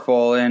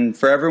powerful. And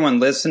for everyone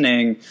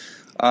listening,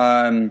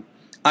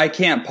 I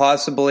can't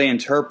possibly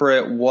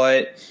interpret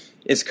what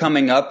is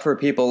coming up for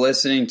people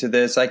listening to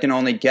this. I can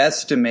only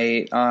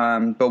guesstimate.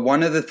 But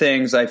one of the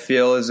things I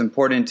feel is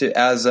important to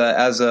as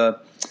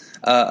a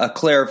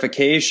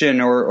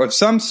clarification or of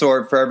some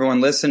sort for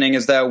everyone listening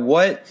is that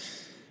what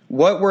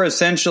we're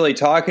essentially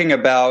talking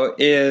about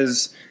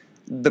is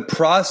the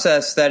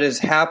process that is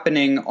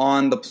happening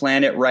on the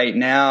planet right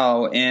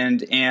now,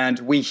 and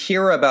we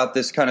hear about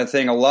this kind of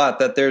thing a lot,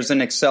 that there's an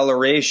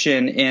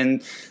acceleration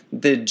in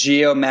the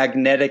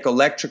geomagnetic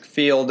electric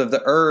field of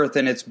the earth,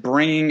 and it's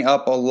bringing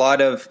up a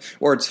lot of,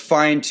 or it's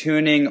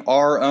fine-tuning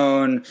our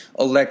own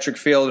electric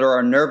field or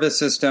our nervous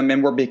system,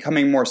 and we're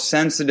becoming more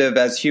sensitive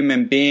as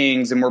human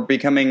beings, and we're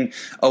becoming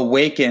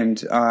awakened,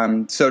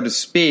 so to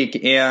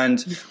speak.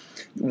 And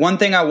one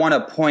thing I want to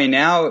point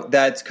out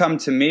that's come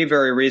to me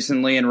very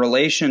recently in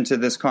relation to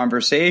this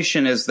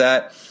conversation is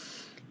that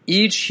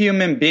each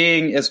human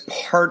being is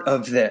part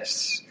of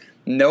this.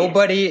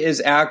 Nobody is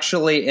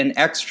actually an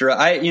extra.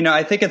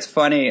 I think it's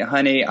funny,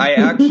 honey.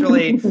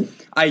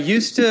 I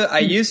used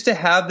to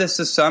have this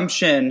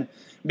assumption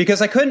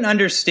because I couldn't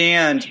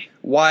understand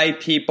why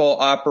people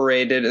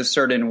operated a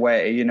certain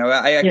way.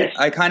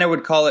 I kind of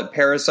would call it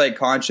parasite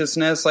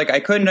consciousness. Like, I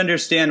couldn't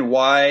understand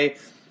why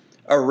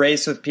a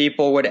race of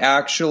people would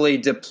actually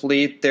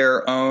deplete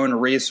their own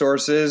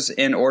resources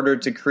in order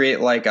to create,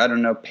 like, I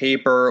don't know,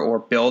 paper or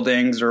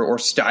buildings or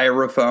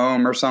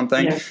styrofoam or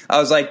something. Yeah. I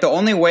was like, the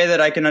only way that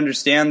I can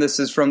understand this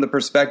is from the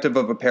perspective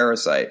of a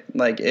parasite,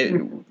 like it,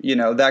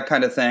 that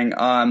kind of thing.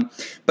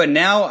 But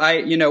now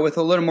with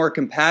a little more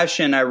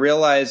compassion, I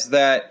realize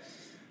that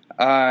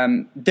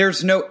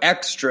there's no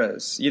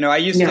extras.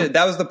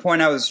 That was the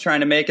point I was trying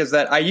to make, is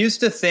that I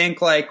used to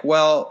think like,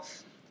 well,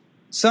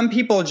 some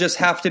people just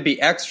have to be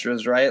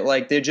extras, right?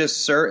 Like they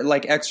just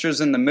like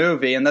extras in the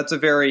movie, and that's a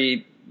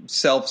very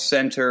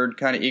self-centered,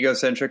 kind of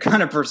egocentric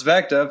kind of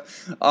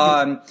perspective.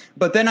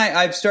 But then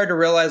I've started to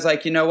realize,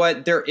 like, you know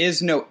what? There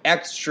is no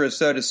extra,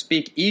 so to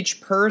speak.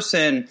 Each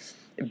person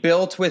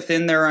built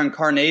within their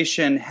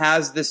incarnation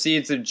has the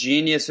seeds of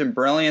genius and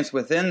brilliance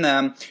within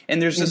them,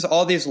 and there's just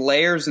all these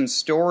layers and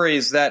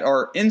stories that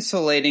are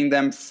insulating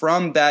them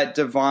from that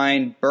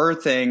divine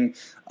birthing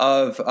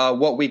of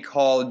what we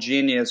call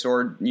genius,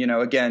 or,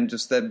 again,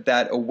 just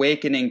that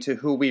awakening to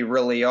who we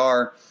really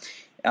are.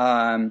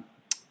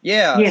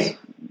 Yes.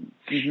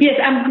 Mm-hmm. Yes,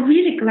 I'm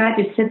really glad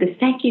you said this.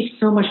 Thank you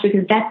so much,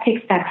 because that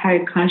takes that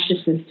higher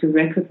consciousness to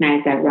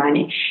recognize that,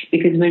 Ronnie.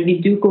 Because when we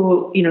do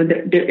go,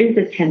 there is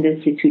a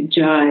tendency to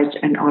judge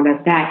and all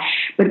of that.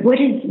 But what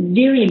is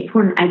very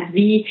important, I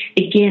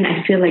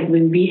feel like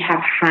when we have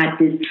had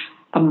this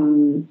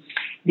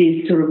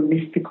these sort of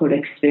mystical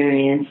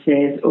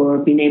experiences, or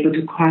being able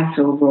to cross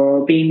over,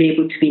 or being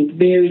able to be in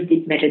very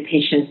deep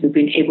meditations, we've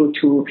been able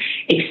to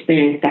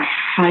experience the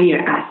higher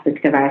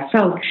aspect of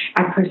ourselves,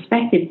 our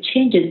perspective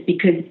changes,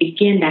 because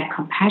again, that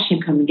compassion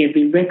coming in,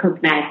 we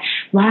recognize,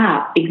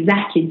 wow,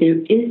 exactly, there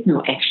is no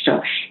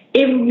extra.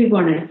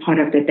 Everyone is part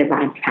of the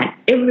divine plan.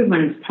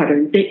 Everyone is part of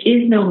it. There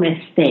is no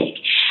mistake.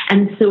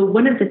 And so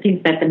one of the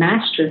things that the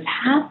masters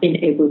have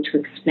been able to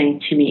explain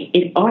to me,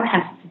 it all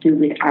has to do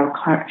with our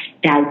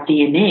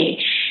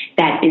DNA.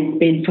 That has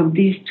been from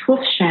these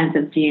 12 strands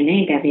of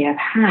DNA that we have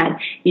had.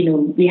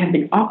 We have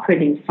been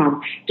operating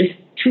from just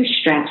 2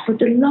 strands for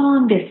the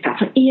longest time,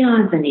 for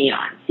eons and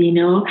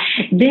eons,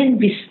 Then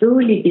we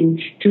slowly been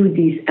through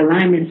these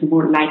alignments,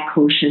 more light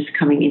quotients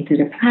coming into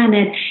the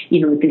planet,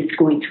 this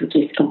going through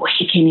this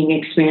awakening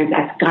experience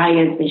as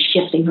Gaia has been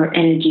shifting her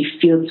energy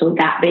field, so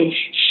that way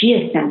she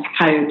ascends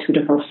higher to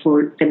her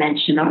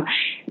 4-dimensional,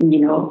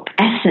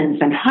 essence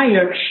and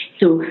higher.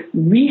 So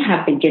we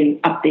have been getting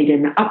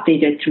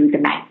updated through the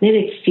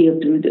magnetic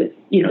field, through the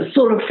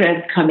solar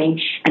flares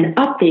coming and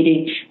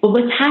updating. But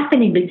what's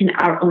happening within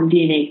our own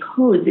DNA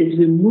codes is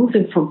we're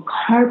moving from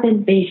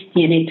carbon-based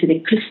DNA to the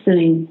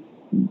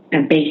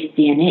crystalline-based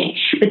DNA.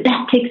 But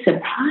that takes a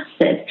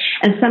process.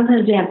 And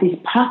sometimes we have these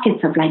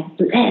pockets of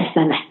bliss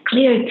and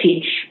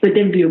clarity, but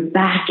then we're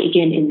back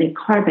again in the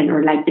carbon,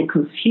 or the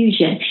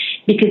confusion,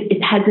 because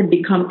it hasn't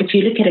become, if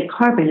you look at a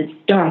carbon, it's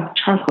dark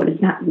charcoal,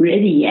 it's not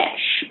ready yet.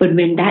 But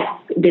when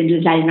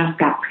there's not enough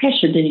that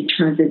pressure, then it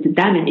turns into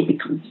diamond, it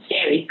becomes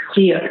very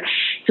clear.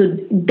 So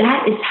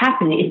that is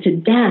happening. It's a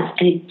dance,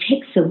 and it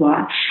takes a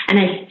while. And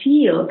I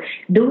feel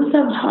those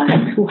of us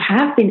who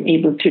have been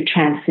able to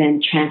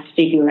transcend,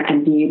 transfigure,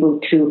 and be able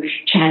to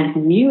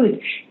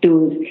transmute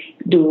those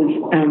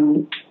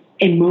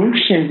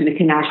emotions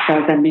within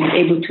ourselves and being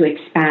able to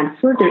expand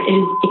further, it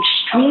is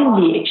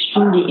extremely,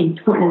 extremely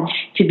important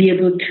to be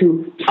able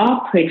to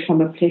operate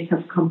from a place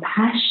of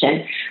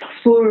compassion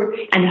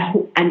and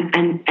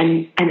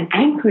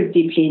anchor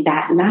deeply in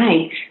that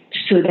light,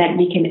 so that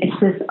we can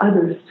assist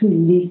others to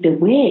lead the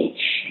way.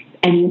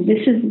 And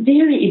this is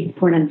very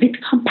important with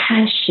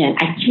compassion.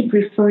 I keep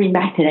referring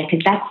back to that,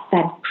 because that's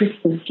that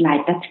crystal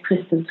light, that's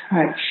crystal's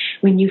heart.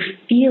 When you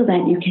feel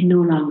that you can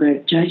no longer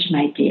judge,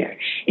 my dear,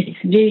 it's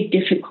very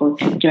difficult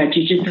to judge.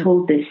 You just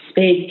hold this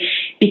space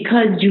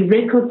because you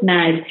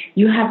recognize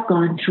you have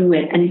gone through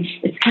it. And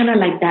it's kind of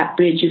like that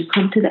bridge. You've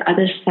come to the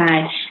other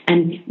side,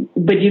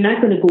 but you're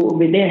not going to go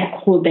over there,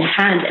 hold the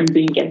hand and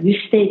bring it. You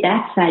stay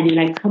that side. You're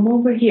like, come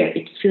over here.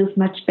 It feels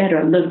much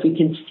better. Look, we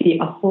can see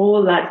a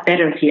whole lot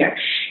better here.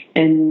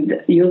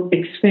 And you'll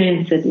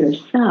experience it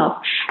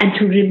yourself. And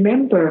to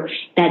remember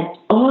that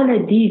all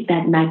of these,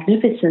 that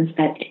magnificence,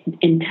 that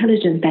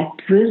intelligence, that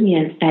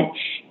brilliance, that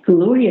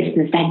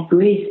gloriousness, that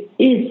grace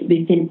is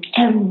within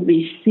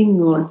every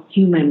single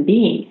human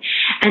being.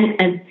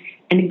 And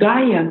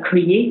Gaia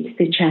creates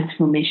the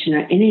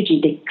transformational energy,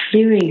 the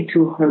clearing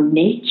through her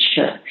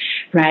nature,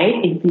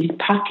 right? In these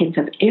pockets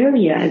of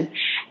areas.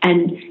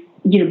 And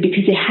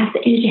because the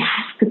energy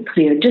has to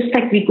clear, just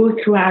like we go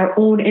through our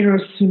own inner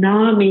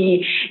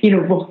tsunami,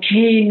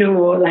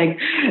 volcano,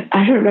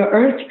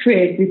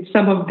 earthquake with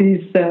some of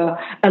these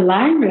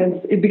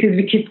alignments, because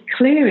we keep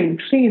clearing,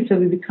 so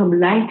we become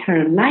lighter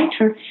and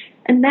lighter.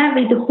 And that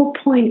way, the whole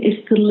point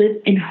is to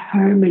live in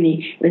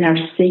harmony with our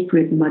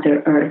sacred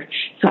Mother Earth.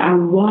 So our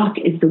walk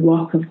is the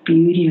walk of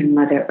beauty on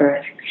Mother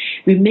Earth.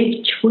 We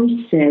make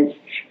choices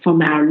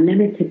from our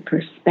limited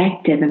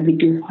perspective, and we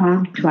do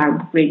harm to our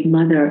great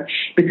Mother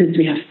because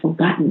we have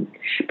forgotten.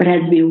 But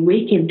as we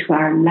awaken to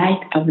our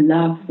light of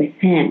love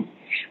within,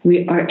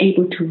 we are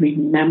able to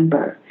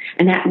remember.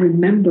 And that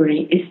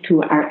remembering is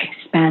to our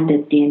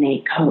expanded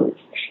DNA codes,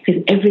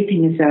 because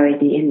everything is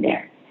already in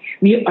there.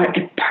 We are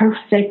a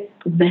perfect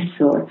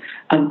vessel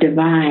of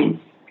divine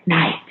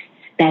light,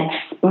 that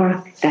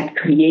spark that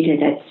created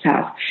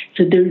itself.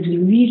 So there's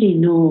really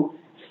no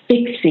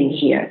fixing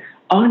here.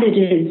 All it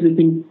is, we've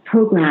been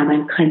programmed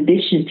and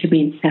conditioned to be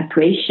in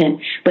separation,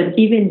 but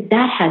even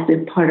that has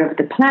been part of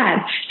the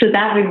plan. So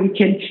that way we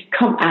can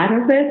come out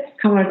of it,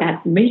 come out of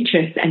that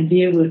matrix, and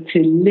be able to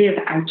live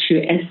our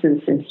true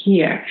essence in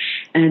here.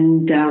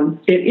 And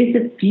there is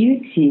a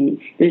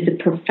beauty, there's a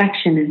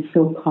perfection in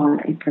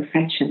so-called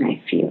imperfection,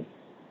 I feel.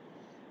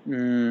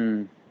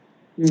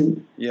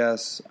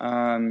 Yes.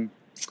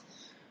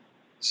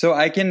 So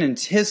I can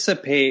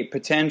anticipate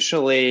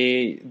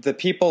potentially the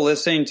people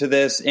listening to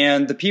this,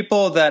 and the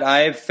people that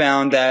I've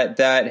found that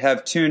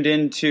have tuned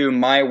into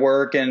my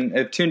work and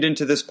have tuned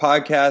into this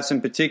podcast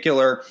in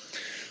particular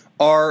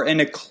are an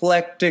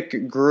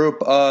eclectic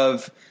group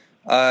of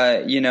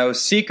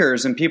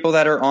seekers and people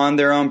that are on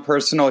their own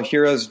personal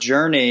hero's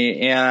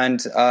journey,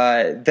 and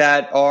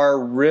that are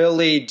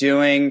really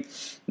doing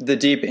the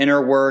deep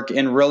inner work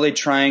and really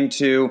trying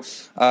to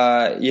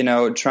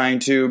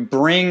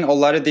bring a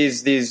lot of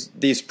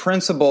these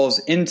principles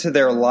into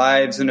their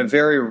lives in a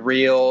very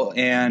real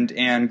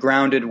and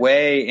grounded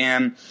way.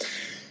 And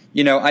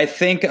I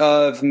think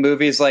of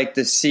movies like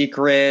The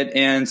Secret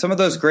and some of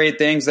those great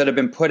things that have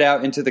been put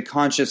out into the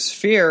conscious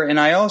sphere. And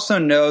I also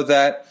know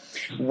that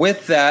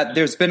with that,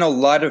 there's been a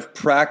lot of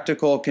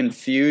practical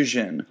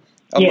confusion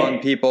among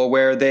people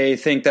where they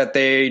think that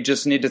they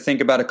just need to think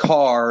about a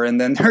car and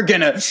then they're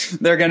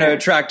gonna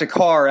attract a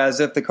car as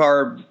if the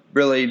car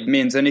really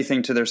means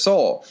anything to their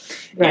soul.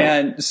 Right.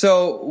 And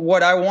so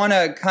what I want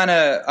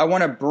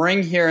to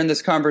bring here in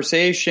this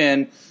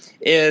conversation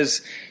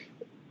is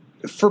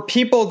for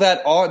people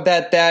that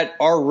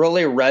are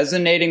really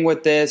resonating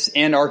with this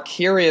and are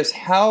curious,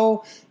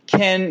 how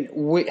can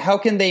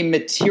they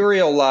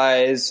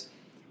materialize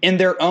in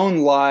their own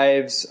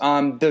lives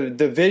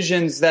the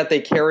visions that they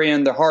carry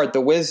in the heart,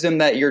 the wisdom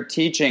that you're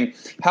teaching?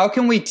 How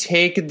can we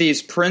take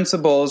these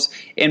principles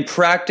and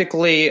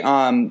practically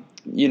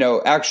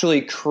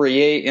actually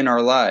create in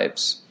our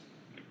lives?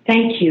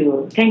 Thank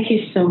you. Thank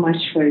you so much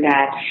for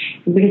that,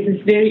 because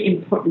it's very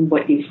important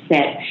what you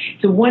said.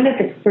 So one of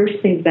the first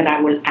things that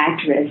I will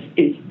address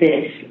is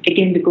this,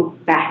 again, to go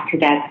back to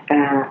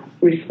that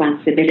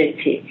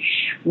responsibility.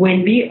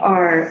 When we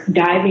are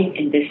diving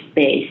in this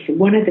space,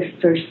 one of the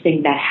first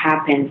things that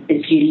happens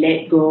is you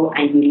let go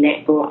and you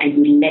let go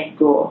and you let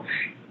go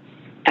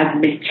of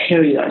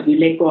material. You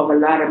let go of a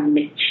lot of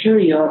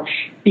material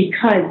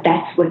because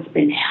that's what's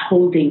been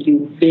holding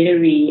you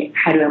very,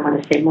 how do I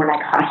want to say, more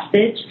like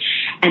hostage,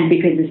 and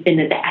because it's been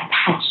the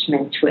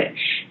attachment to it.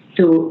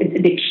 So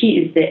the key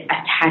is the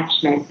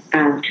attachment,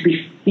 to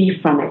be free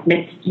from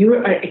it. You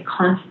are a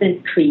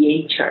constant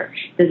creator.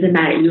 Doesn't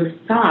matter. Your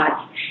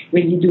thoughts,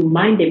 when you do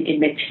mind them, it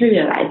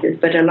materializes.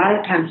 But a lot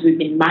of times we've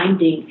been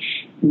minding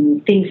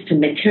things to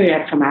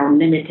materialize from our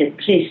limited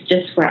place,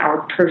 just for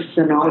our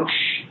personal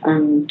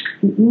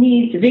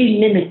needs, very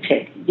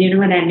limited. You know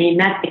what I mean?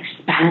 Not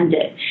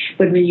expanded.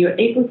 But when you're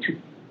able to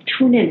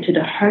tune into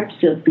the heart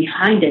field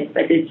behind it,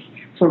 but it's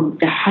for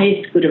the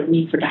highest good of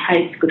me, for the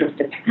highest good of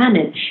the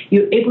planet,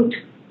 you're able to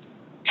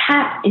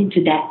tap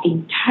into that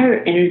entire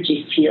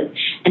energy field.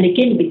 And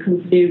again, it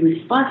becomes very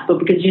responsible,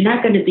 because you're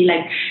not going to be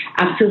like,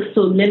 I feel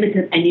so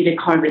limited, I need a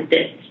car with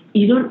this.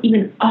 You don't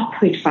even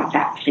operate from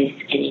that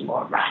place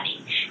anymore,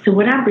 Ronnie. So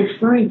what I'm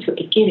referring to,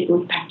 again, it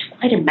goes back to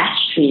quite a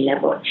mastery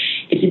level.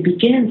 It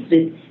begins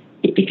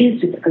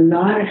with a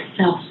lot of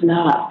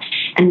self-love.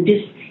 And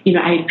this,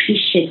 I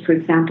appreciate, for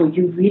example,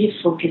 you really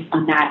focus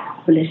on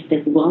that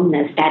holistic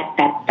wellness, that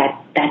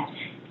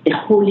the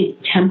holy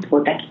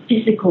temple, that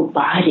physical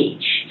body.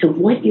 So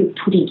what you're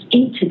putting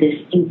into this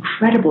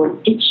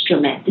incredible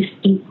instrument, this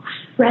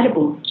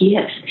incredible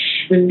gift,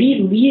 when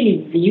we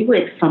really view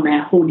it from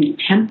a holy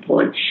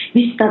temple,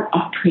 we start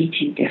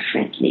operating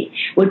differently,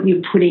 what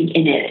we're putting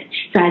in it.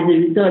 So as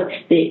a result,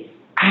 the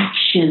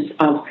actions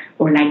of,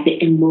 or like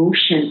the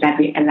emotions that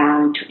we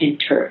allow to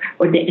enter,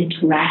 or the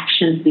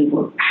interactions we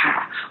will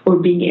have, or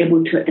being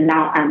able to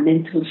allow our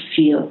mental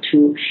field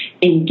to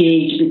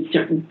engage with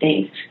certain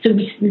things. So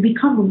we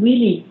become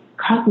really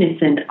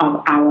cognizant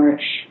of our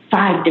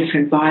 5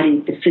 different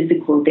bodies, the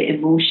physical, the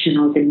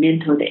emotional, the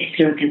mental, the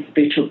etheric, and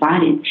spiritual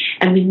bodies.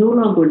 And we no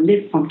longer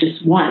live from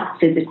just one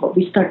physical.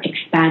 We start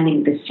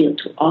expanding the field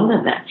to all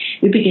of them.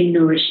 We begin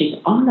nourishing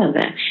all of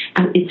them.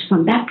 And it's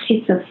from that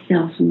place of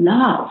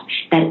self-love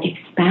that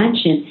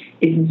expansion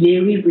is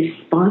very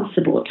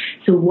responsible.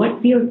 So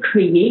what we are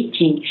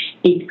creating,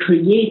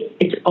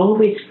 it's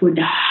always for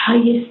the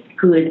highest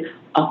good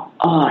of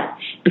all.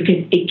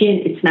 Because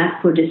again, it's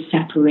not for the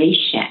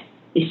separation.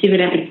 You see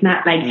what I mean? It's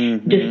not like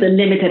just a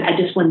limited, I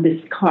just want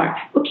this car.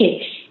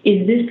 Okay,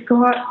 is this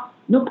car?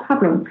 No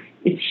problem.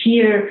 It's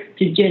here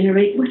to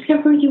generate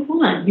whatever you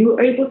want. You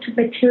are able to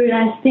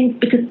materialize things,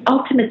 because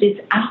ultimately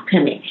it's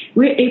alchemy.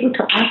 We're able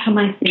to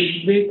alchemize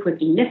things very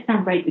quickly. Left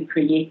and right, we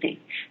create things.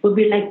 But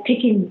we're like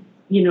picking,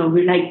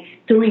 we're like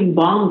throwing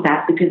bombs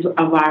out because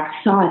of our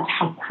thoughts,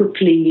 how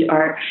quickly we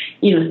are,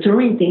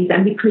 throwing things,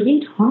 and we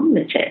create harm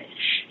with it.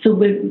 So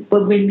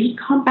but when we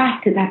come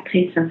back to that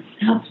place of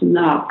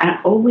self-love, I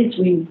always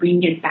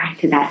bring it back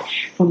to that.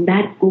 From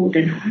that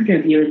golden heart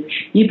of yours,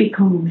 you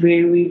become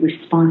very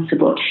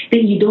responsible.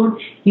 Then you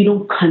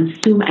don't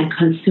consume and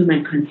consume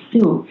and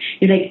consume.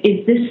 You're like,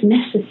 is this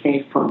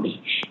necessary for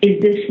me? Is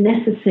this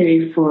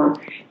necessary for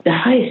the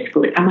highest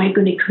good? Am I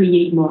going to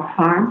create more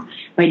harm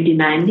by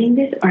demanding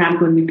this, or am I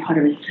going to be part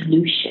of a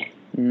solution?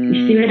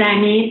 You see what I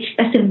mean?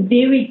 That's a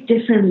very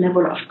different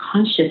level of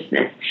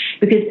consciousness,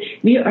 because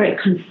we are a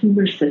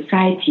consumer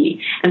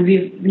society, and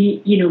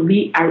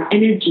our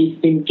energy has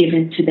been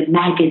given to the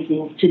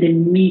magazines, to the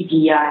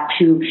media,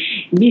 to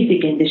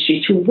music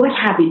industry, to what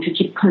have you, to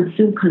keep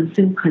consume.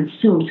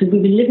 So we've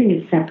been living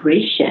in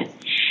separation.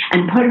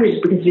 And part of it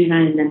is because we're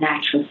not in the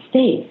natural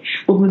state.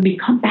 But when we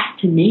come back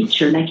to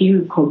nature, like here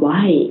in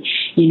Kauai,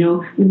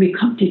 when we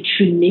come to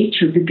true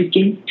nature, we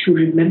begin to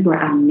remember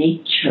our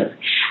nature.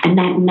 And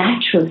that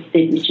natural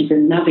state, which is a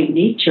loving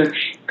nature,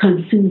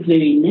 consumes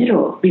very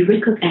little. We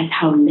recognize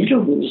how little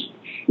we need.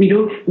 We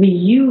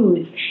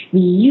use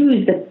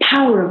the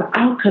power of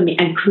alchemy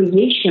and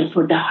creation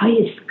for the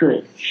highest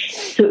good.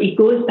 So it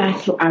goes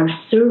back to our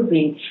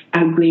serving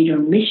our greater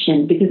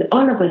mission, because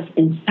all of us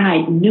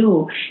inside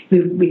know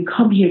we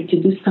come here to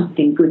do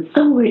something good.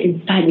 Somewhere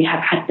inside we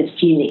have had the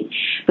feeling,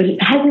 but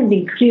it hasn't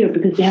been clear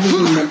because we haven't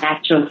been in the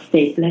natural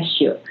state. Bless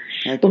you.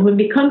 Okay. But when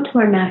we come to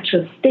our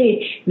natural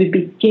state, we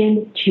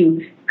begin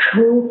to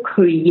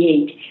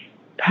co-create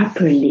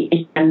properly,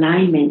 in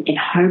alignment, in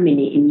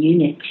harmony, in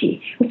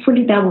unity.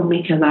 Hopefully that will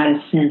make a lot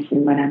of sense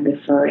in what I'm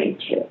referring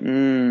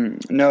to.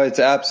 No, it's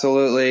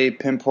absolutely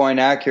pinpoint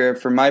accurate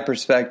from my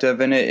perspective,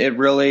 and it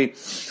really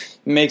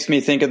makes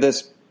me think of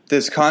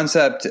this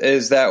concept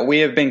is that we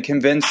have been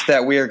convinced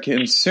that we are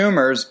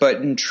consumers, but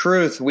in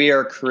truth, we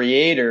are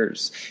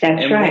creators.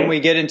 That's and right. When we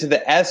get into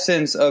the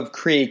essence of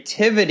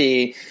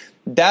creativity,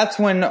 that's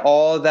when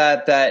all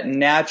that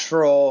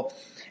natural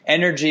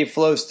energy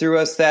flows through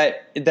us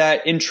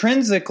that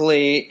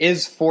intrinsically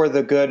is for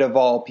the good of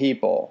all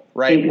people,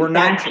 right?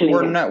 Exactly.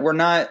 We're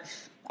not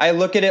I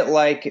look at it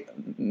like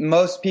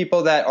most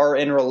people that are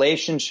in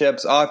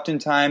relationships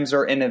oftentimes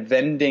are in a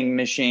vending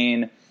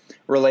machine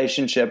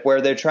relationship where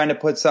they're trying to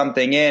put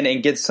something in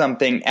and get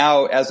something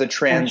out as a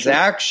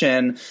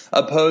transaction,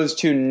 opposed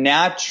to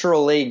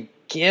naturally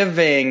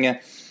giving,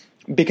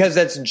 because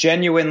that's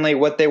genuinely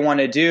what they want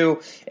to do,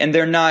 and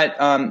they're not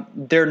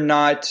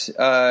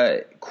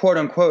quote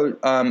unquote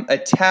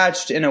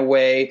attached in a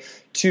way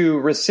to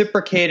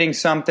reciprocating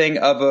something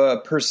of a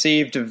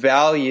perceived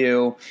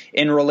value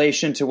in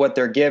relation to what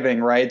they're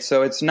giving, right?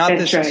 So it's not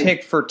this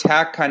tick for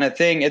tack kind of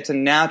thing. It's a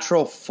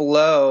natural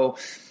flow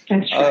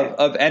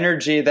of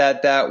energy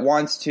that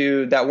wants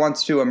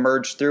to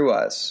emerge through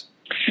us.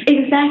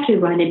 Exactly,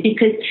 Ronnie,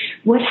 because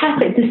what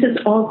happens,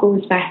 all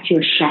goes back to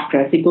your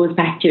chakras. It goes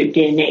back to your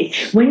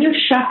DNA. When your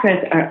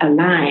chakras are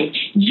aligned,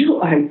 you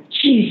are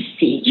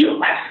juicy.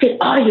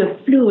 All your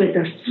fluids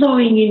are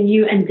flowing in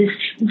you, and this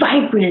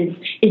vibrance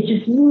is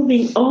just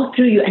moving all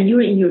through you, and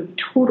you're in your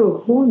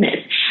total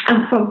wholeness.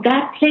 And from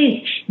that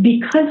place,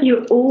 because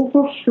you're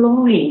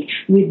overflowing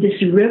with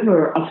this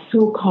river of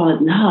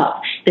so-called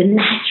love, the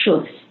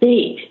natural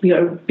state,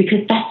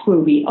 because that's where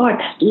we are,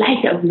 that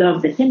light of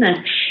love within us,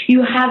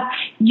 you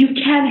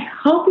can't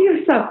help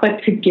yourself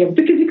but to give,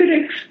 because you're going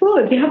to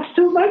explode. You have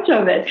so much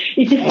of it.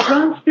 It just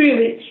runs through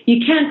it.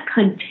 You can't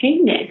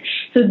contain it.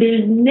 So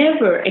there's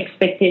never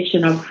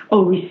expectation of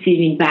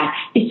receiving back.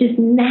 It just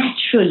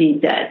naturally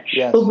does.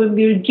 Yes. But when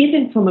we're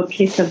given from a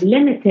place of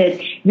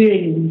limited, we're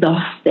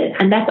exhausted.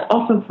 And that's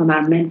often from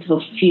our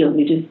mental field.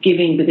 We're just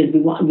giving because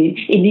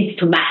it needs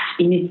to match.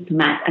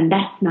 And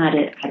that's not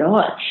it at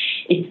all.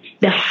 It's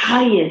the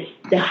highest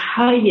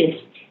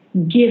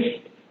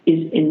gift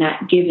is in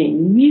that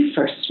giving we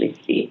first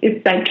receive.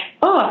 It's like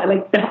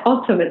the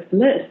ultimate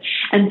bliss.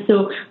 And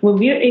so when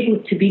we're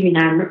able to be in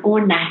our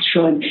own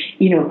natural,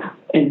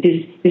 and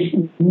this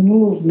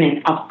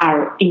movement of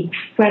our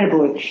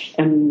incredible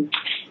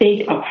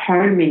state of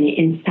harmony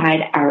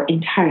inside our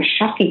entire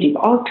chakra,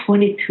 all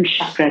 22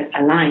 chakras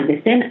aligned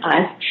within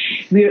us,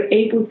 we're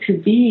able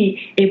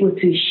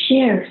to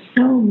share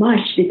so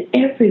much with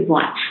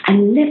everyone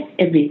and lift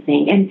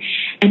everything.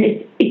 And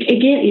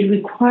it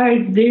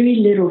requires very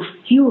little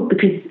fuel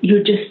because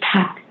you're just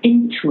tapped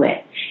into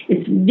it.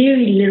 It's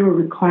very little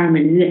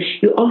requirement.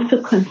 You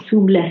also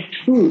consume less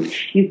food.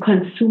 You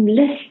consume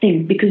less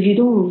things because you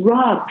don't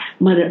rob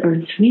Mother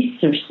Earth's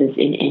resources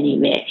in any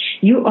way.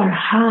 You are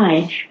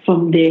high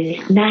from the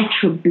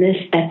natural bliss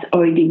that's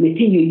already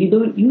within you. You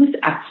don't use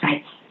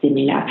outside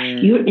stimuli.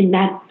 You're in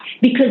that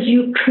because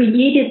you're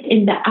created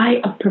in the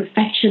eye of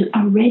perfection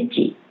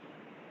already.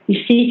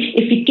 You see,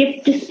 if we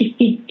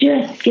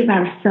just give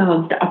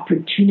ourselves the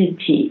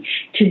opportunity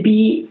to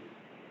be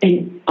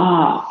in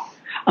awe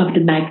of the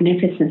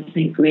magnificence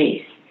and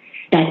grace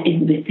that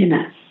is within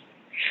us,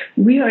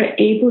 we are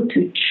able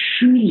to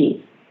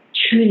truly,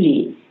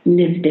 truly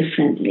live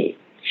differently.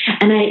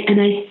 And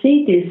I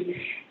say this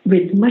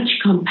with much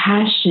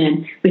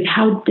compassion with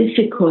how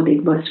difficult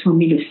it was for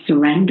me to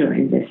surrender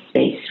in this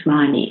space,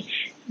 Ronnie.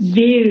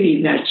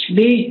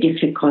 Very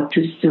difficult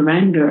to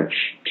surrender,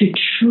 to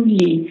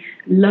truly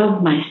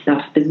love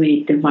myself the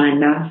way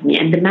Divine loves me.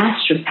 And the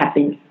masters have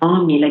been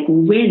on me, like,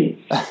 when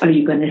are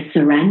you going to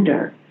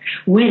surrender?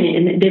 When?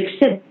 And they've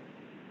said,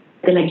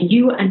 they're like,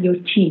 you and your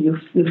team,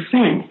 your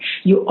friends,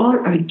 you all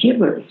are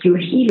givers, you're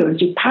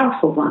healers, you're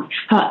powerful ones.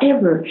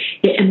 However,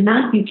 the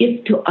amount you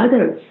give to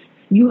others,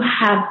 you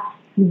have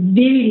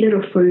very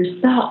little for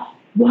yourself.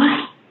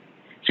 Why?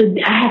 So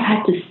I have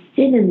had to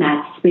sit in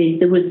that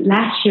space.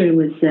 Last year, it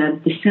was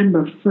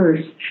December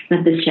 1st,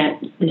 not this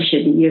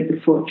year, the year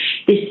before.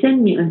 They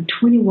sent me on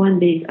 21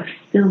 days of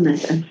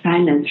stillness and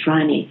silence,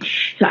 Ronnie,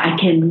 so I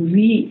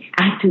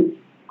had to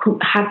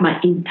have my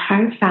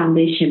entire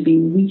foundation be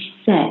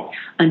reset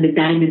on the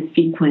diamond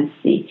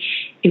frequency.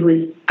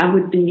 I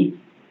would be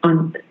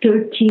on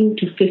 13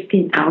 to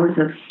 15 hours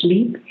of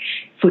sleep.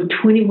 For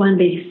 21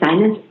 days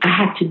silence, I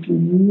had to do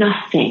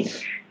nothing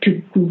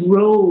to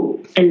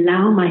grow,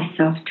 allow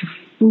myself to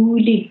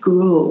fully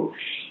grow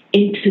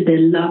into the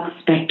love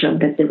spectrum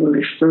that they were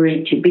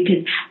referring to,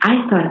 because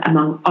I thought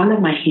among all of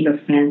my healer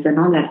friends and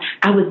all that,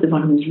 I was the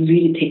one who was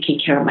really taking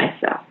care of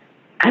myself.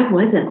 I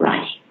wasn't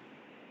right.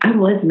 I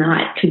was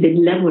not to the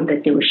level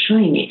that they were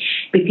showing me,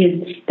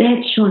 because they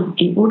had shown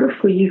in order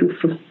for you to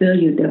fulfill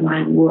your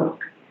divine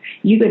work,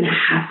 you're going to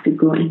have to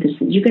go into,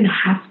 you're going to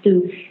have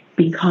to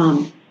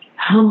become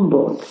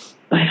humbled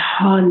by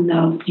how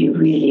loved you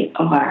really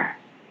are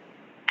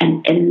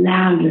and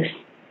allow yourself.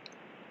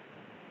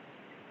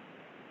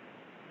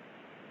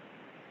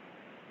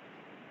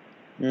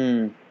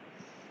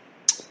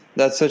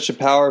 That's such a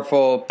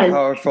powerful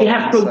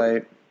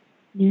insight.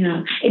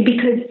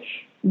 Because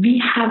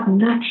we have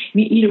not,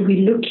 we're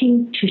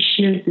looking to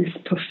share this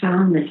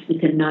profoundness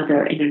with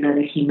another in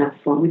another human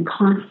form. We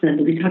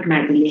talk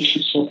about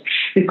relationships.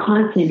 We're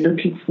constantly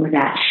looking for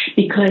that,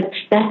 because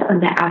that's on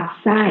the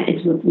outside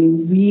is what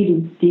we're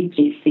really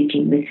deeply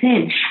seeking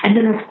within. And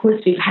then, of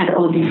course, we've had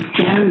all these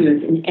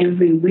barriers in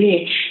every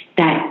way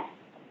that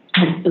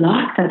has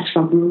blocked us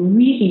from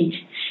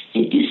really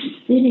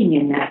just sitting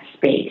in that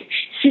space,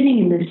 sitting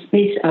in the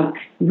space of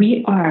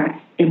we are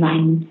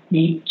divine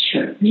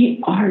nature.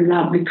 We are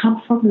love. We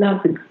come from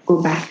love. We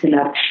go back to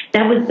love.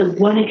 That was the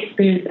one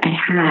experience I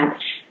had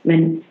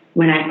when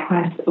I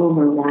crossed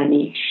over,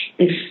 Ronnie.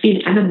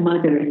 I'm a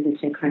mother in this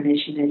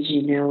incarnation, as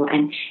you know,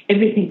 and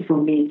everything for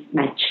me is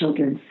my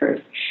children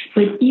first.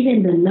 But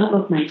even the love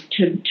of my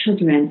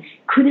children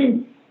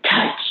couldn't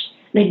touch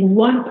like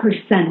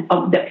 1%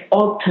 of the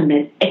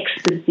ultimate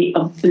ecstasy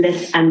of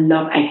bliss and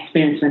love I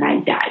experienced when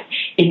I died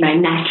in my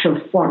natural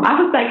form. I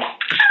was like,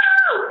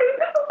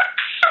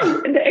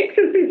 and the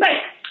ecstasy is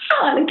like,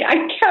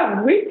 I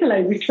can't wait till I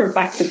return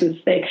back to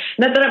this state.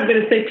 Not that I'm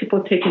going to say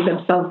people taking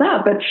themselves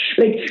out, but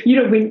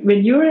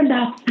when you're on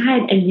that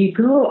side and you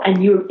go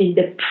and you're in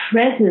the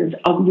presence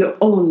of your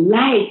own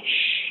light,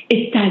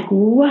 it's like,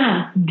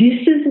 wow,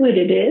 this is what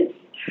it is.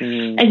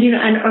 And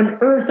and on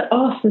earth,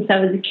 since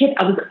I was a kid,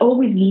 I was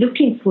always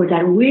looking for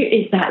that. Where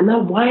is that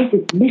love? Why is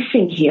it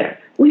missing here?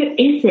 Where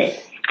is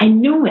it? I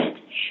know it,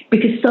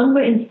 because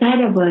somewhere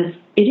inside of us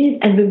it is.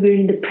 And when we're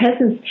in the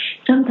presence,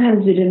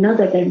 sometimes with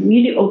another that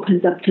really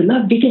opens up to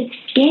love, we get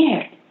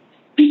scared.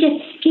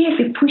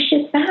 We push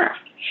it back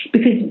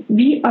because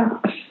we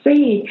are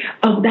afraid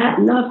of that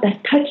love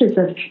that touches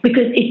us,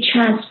 because it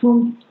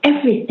transforms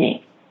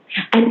everything,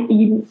 and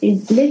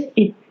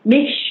it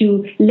makes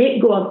you let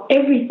go of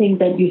everything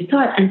that you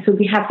thought, and so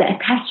we have the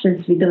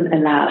attachments we don't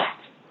allow it.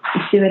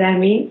 You see what I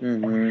mean?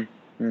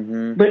 Mm-hmm.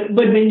 Mm-hmm. But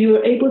when you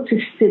are able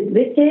to sit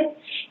with it,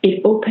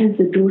 it opens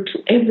the door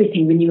to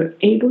everything. When you are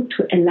able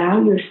to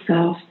allow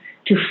yourself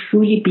to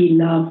fully be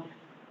loved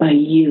by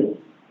you,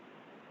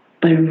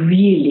 but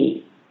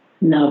really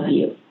love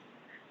you,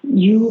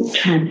 you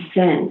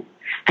transcend,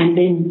 and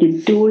then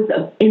the doors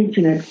of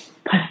infinite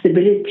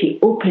possibility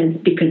opens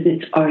because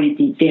it's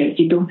already there.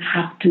 You don't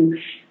have to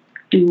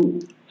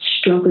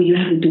struggle, you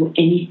have to do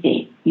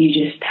anything. You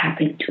just tap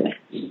into it.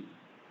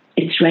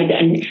 It's right there.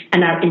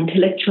 And our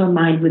intellectual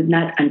mind would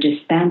not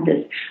understand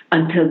this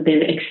until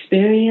their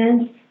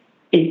experience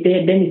is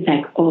there. Then it's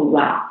like, oh,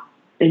 wow.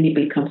 Then it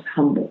becomes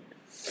humble.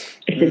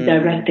 It's a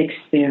direct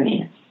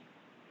experience.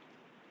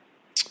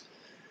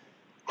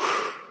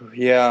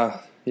 Yeah,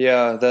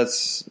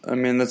 that's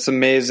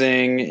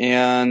amazing.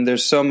 And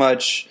there's so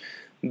much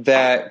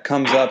that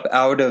comes up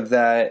out of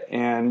that.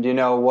 And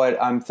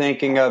what I'm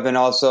thinking of, and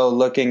also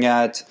looking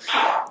at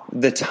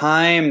the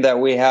time that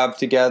we have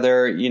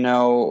together,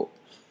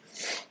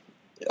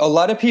 a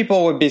lot of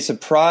people would be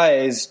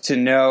surprised to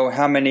know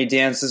how many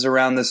dances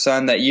around the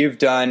sun that you've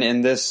done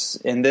in this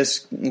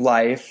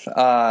life,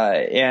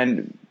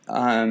 and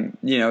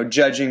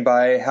judging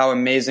by how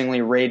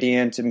amazingly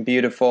radiant and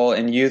beautiful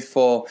and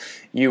youthful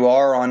you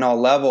are on all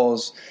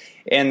levels.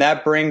 And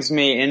that brings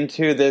me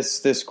into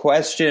this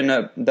question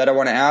that I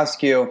want to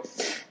ask you.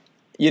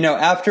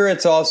 After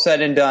it's all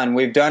said and done,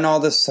 we've done all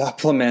the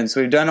supplements,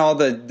 we've done all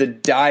the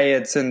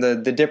diets and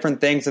the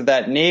different things of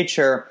that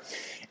nature.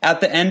 At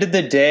the end of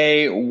the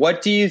day,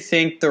 what do you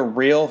think the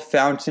real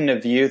fountain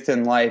of youth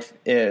in life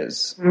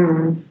is?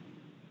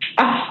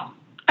 I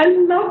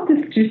love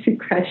this juicy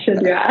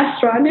question you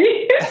asked,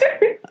 Ronnie.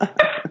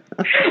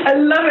 I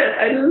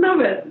love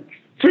it.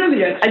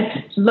 Brilliant.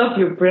 I just love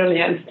your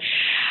brilliance.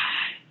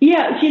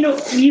 Yeah,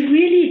 we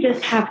really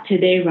just have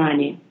today,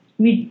 Ronnie.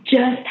 We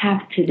just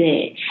have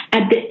today.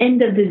 At the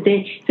end of the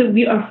day, so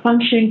we are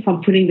functioning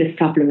from putting the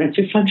supplements.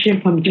 We're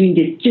functioning from doing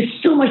this.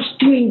 Just so much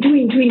doing.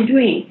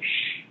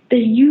 The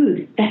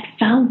youth, that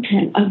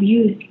fountain of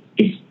youth,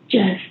 is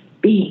just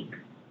being.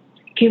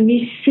 Can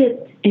we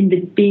sit in the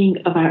being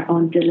of our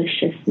own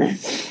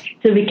deliciousness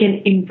so we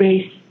can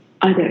embrace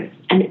others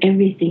and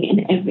everything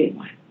and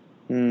everyone?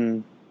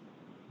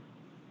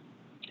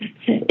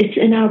 That's it. It's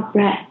in our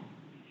breath.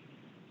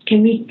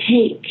 Can we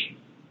take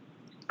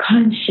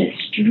conscious,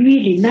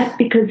 really, not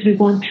because we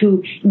want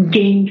to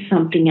gain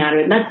something out of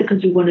it, not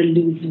because we want to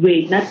lose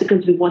weight, not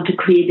because we want to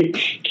create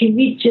it. Can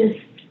we just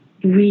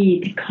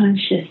breathe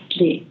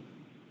consciously,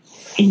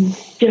 and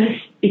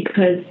just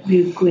because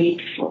we're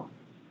grateful?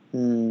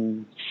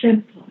 Simple,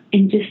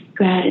 and just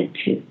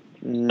gratitude.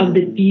 of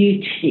the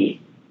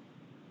beauty,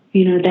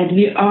 that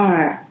we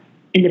are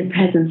in the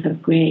presence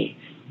of grace.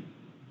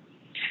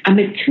 I'm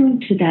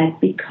attuned to that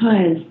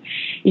because,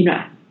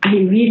 I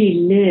really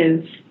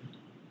live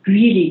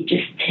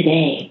just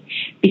today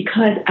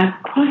because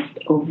I've crossed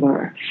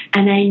over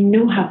and I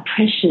know how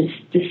precious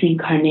this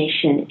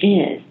incarnation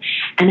is.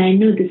 And I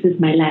know this is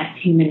my last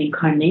human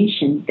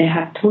incarnation. They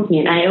have told me,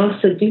 and I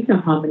also do know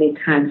how many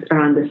times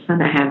around the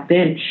sun I have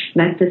been,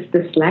 not just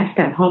this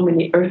lifetime, how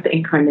many earth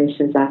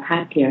incarnations I've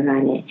had here,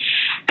 Rani.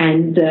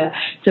 And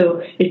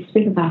so it's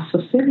been about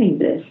fulfilling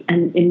this.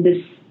 And in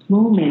this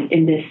moment,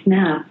 in this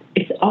now,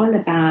 it's all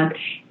about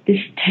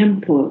this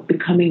temple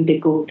becoming the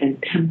golden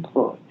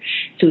temple.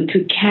 So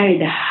to carry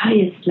the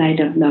highest light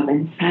of love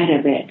inside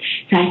of it,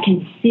 so I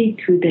can see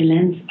through the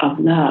lens of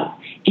love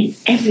in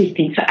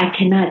everything. So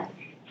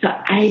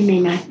I may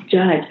not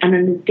judge. And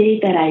on the day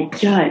that I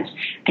judge,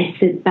 I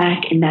sit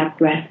back in that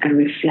breath and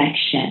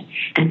reflection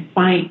and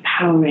find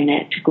power in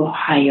it to go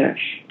higher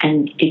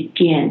and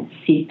again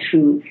see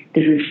through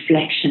the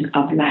reflection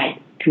of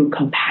light through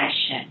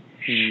compassion.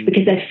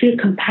 Because I feel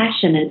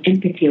compassion and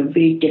empathy are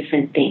very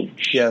different things.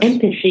 Yes.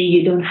 Empathy,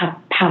 you don't have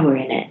power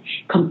in it.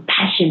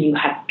 Compassion, you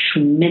have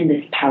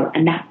tremendous power.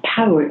 And that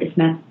power is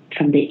not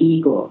from the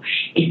ego.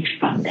 It's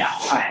from the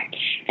heart.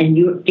 And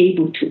you're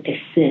able to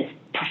assist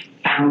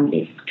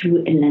profoundly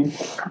through a lens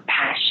of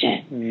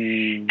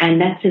compassion. And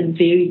that's a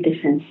very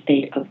different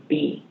state of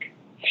being.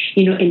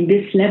 In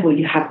this level,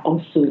 you have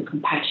also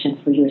compassion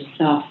for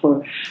yourself,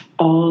 for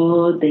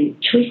all the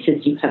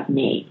choices you have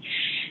made.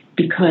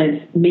 Because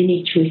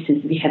many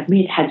choices we have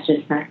made have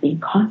just not been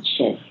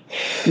conscious.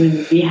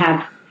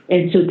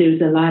 And so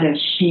there's a lot of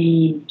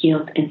shame,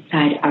 guilt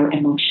inside our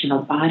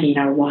emotional body and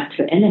our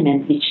water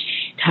element, which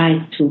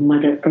ties to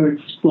Mother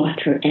Earth's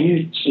water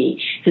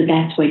energy. So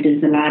that's why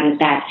there's a lot of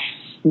that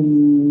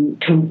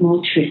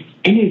tumultuous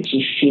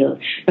energy field.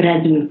 But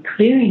as we're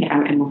clearing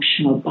our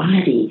emotional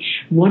body,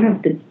 one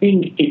of the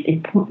things is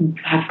important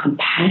to have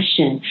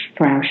compassion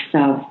for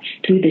ourselves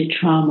through the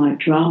drama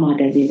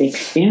that we've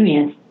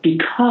experienced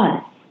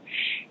because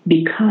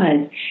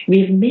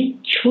we've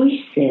made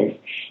choices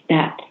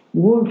that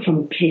were from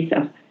a place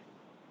of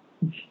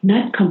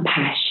not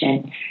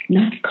compassion,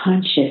 not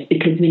conscious,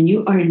 because when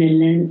you are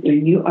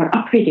when you are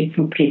operating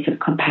from a place of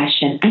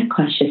compassion and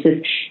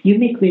consciousness, you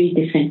make very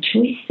different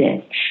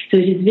choices. So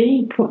it is very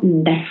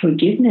important that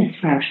forgiveness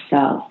for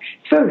ourselves,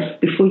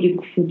 first, before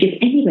you forgive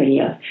anybody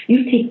else,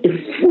 you take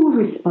the full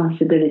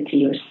responsibility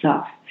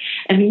yourself.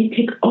 And when you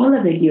take all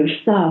of it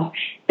yourself,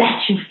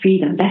 that's your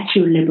freedom, that's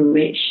your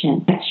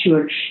liberation, that's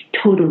your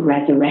total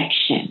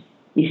resurrection,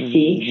 you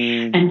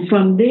see? And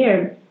from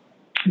there,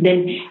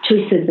 then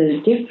choices are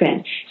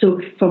different.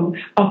 So from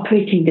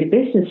operating the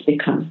business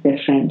becomes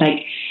different.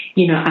 Like,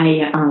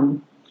 I,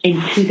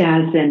 in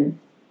 2000,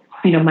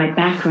 my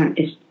background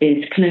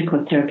is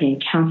clinical therapy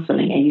and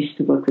counseling. I used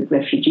to work with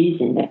refugees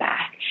in the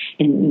back,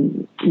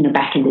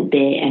 back in the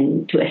day,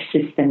 and to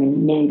assist them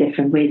in many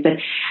different ways. But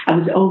I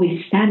was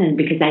always saddened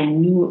because I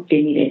knew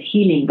they needed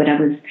healing, but I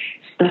was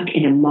stuck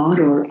in a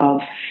model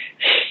of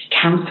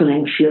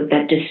counseling field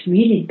that just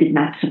really did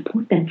not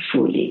support them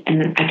fully.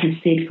 And I can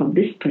say it from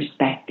this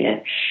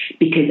perspective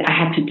because I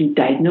had to do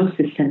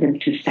diagnosis, send them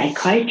to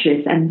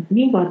psychiatrists, and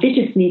meanwhile they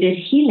just needed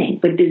healing.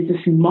 But there's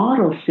this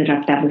model set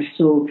up that was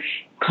so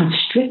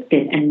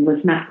constricted and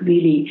was not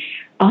really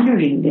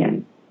honoring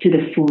them to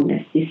the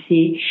fullness, you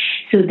see.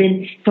 So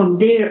then from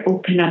there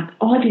open up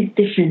all these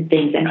different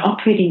things and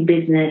operating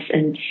business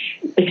and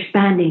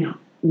expanding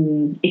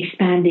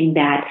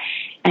that.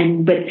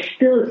 But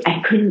still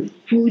I couldn't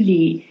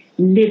fully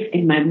live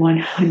in my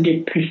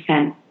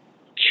 100%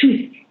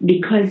 truth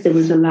because there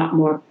was a lot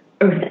more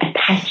earth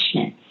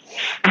attachment.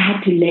 I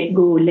had to let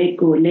go.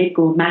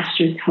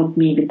 Masters helped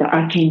me with the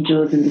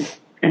archangels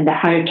and the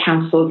higher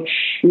councils.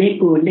 Let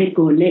go.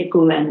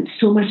 And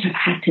so much I've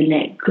had to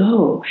let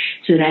go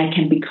so that I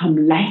can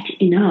become light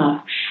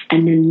enough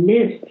and then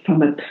live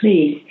from a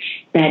place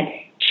that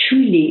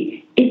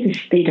truly is a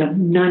state of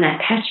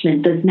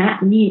non-attachment. Does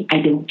not mean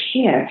I don't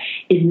care.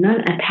 Is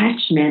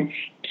non-attachment.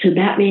 So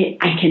that way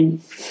I can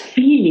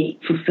freely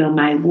fulfill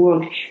my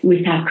work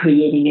without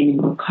creating any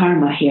more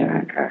karma here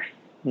on earth.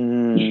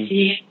 You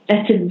see,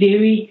 that's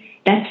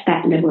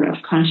that level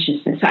of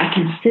consciousness. So I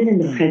can sit in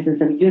the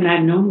presence of you and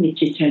I've known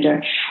with each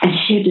other and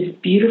share this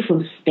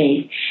beautiful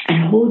space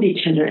and hold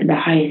each other in the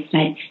highest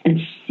light and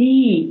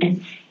see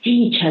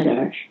each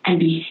other and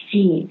be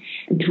seen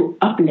and to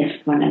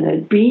uplift one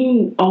another,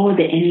 bring all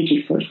the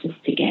energy forces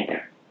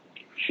together.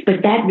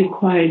 But that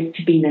requires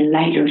to be in a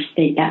lighter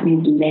state. That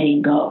means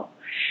letting go.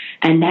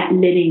 And that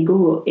letting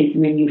go is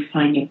when you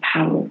find your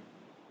power.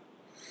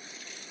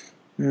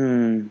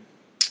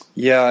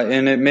 Yeah,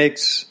 and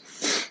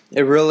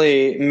it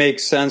really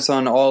makes sense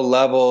on all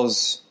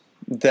levels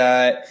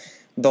that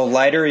the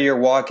lighter you're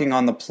walking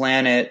on the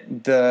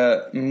planet,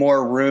 the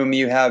more room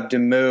you have to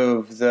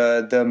move,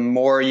 the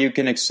more you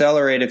can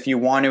accelerate if you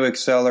want to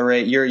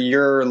accelerate.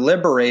 You're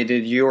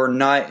liberated. You're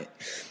not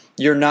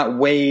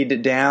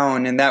weighed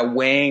down, and that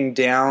weighing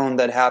down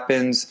that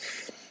happens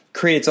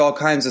creates all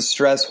kinds of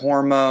stress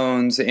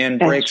hormones and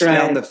breaks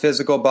down the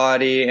physical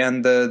body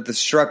and the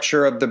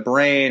structure of the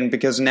brain,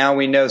 because now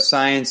we know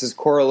science has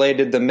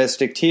correlated the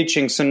mystic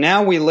teaching. So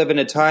now we live in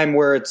a time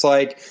where it's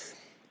like,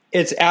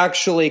 it's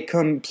actually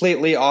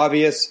completely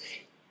obvious,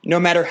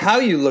 no matter how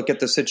you look at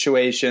the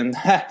situation,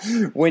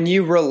 when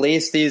you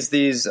release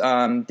these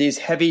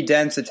heavy,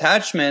 dense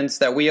attachments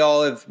that we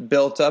all have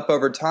built up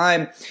over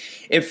time,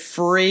 it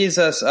frees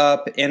us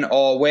up in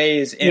all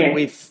ways, and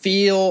we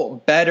feel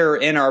better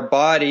in our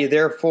body.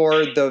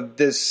 Therefore,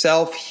 the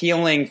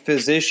self-healing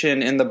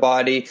physician in the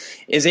body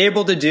is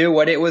able to do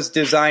what it was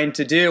designed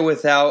to do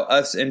without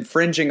us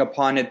infringing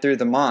upon it through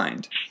the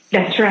mind.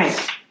 That's right.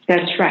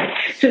 That's right.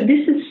 So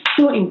this is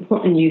so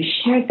important you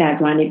shared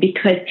that, Ronnie,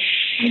 because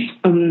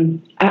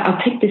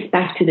I'll take this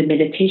back to the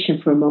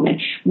meditation for a moment.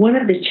 One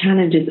of the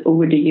challenges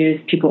over the years,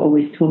 people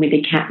always told me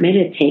they can't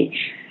meditate.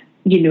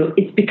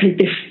 It's because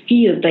they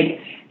feel like,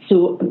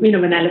 so,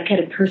 when I look at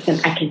a person,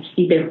 I can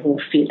see their whole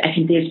field. I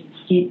can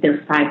see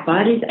their 5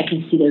 bodies. I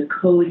can see their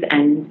codes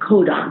and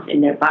codons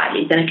in their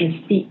bodies, and I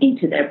can see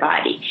into their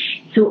body.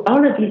 So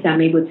all of these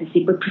I'm able to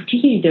see, but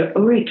particularly their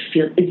auric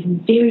field is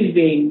very,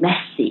 very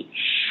messy.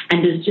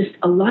 And there's just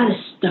a lot of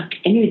stuck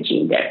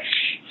energy in there.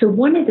 So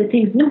one of the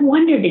things, no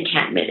wonder they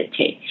can't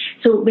meditate.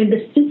 So when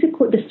the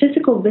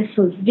physical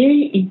vessel is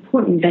very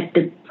important that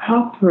the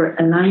proper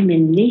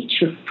alignment,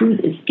 nature,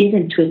 food is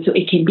given to it so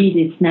it can be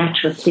in its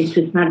natural state,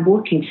 so it's not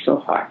working so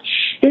hard.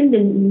 Then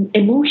the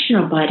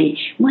emotional body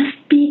must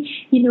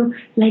be,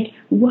 like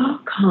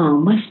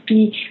welcome, must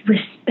be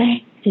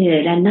respected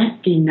and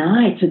not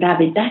denied, so that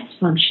way that's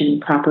functioning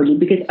properly,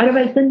 because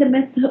otherwise then the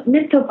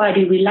mental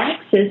body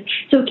relaxes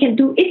so it can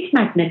do its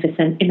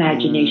magnificent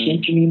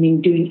imagination, dreaming,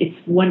 doing its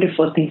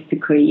wonderful things to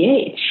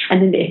create,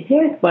 and then the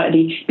etheric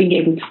body being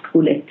able to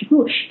pull it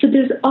through. So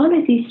there's all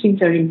of these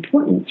things are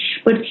important,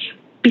 but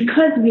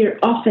because we're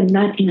often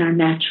not in our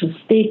natural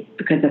state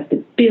because of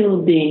the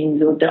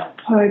buildings or the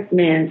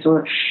apartments,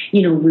 or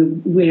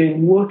we're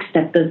in works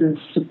that doesn't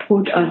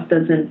support us,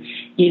 doesn't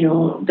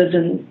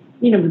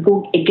we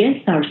go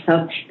against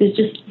ourselves. There's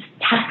just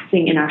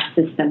taxing in our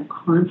system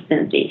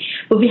constantly.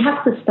 But we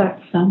have to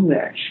start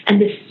somewhere. And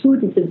the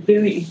food is a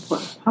very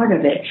important part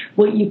of it.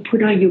 What you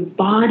put on your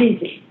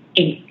body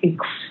is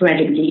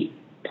incredibly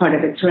part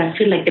of it. So I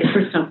feel like the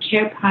personal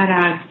care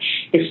products,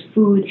 the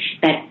food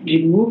that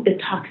remove the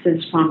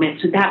toxins from it,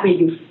 so that way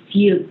your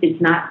field is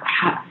not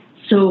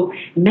so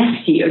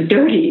messy or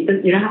dirty.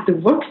 You don't have to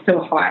work so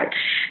hard.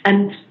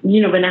 And,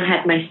 when I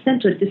had my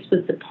center, this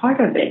was the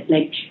part of it.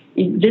 Like,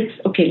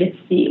 let's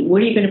see,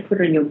 what are you going to put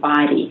on your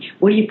body?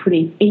 What are you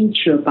putting into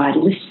your body?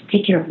 Let's just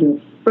take care of your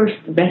first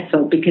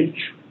vessel, because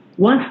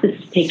once this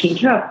is taken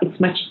care of, it's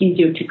much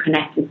easier to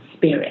connect with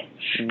spirit.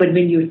 But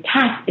when you're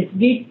taxed, it's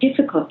very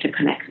difficult to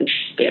connect with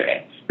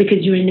spirit, because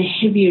you're in a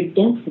heavier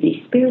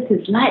density. Spirit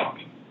is light.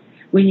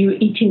 When you're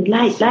eating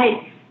light,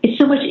 it's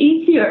so much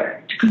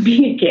easier to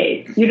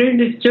communicate. You're in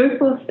this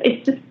joyful,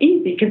 it's just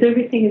easy because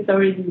everything is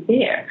already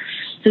there.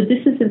 So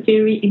this is a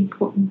very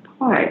important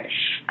part.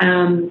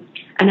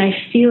 And I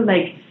feel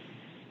like,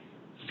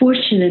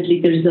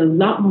 fortunately, there's a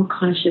lot more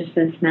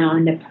consciousness now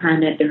on the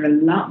planet. There are a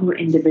lot more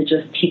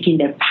individuals taking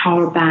their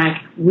power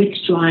back,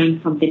 withdrawing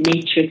from the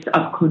matrix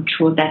of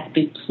control that's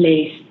been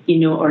placed,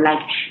 or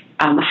like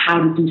how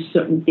to do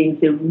certain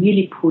things. They're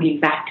really pulling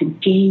back to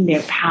gain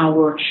their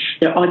power.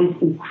 There are all these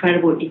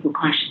incredible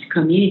eco-conscious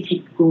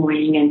communities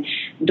going, and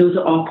those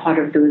are all part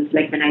of those,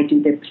 like when I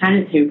do the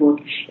planetary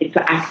work, it's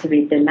to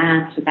activate the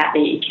land so that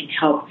way it can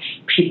help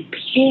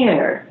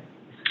prepare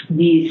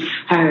these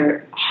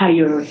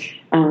higher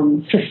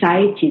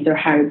societies or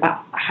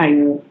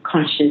higher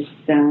conscious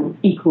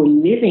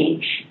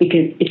eco-living,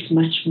 because it's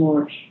much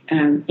more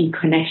in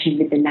connection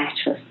with the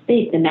natural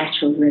state, the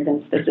natural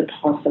rhythms, the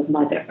pulse of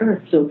Mother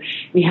Earth. So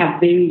we have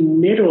very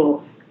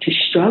little to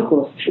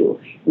struggle through.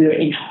 We're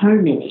in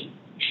harmony,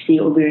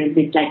 or we're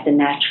with like the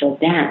natural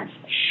dance.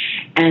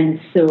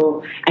 And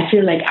so I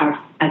feel like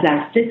as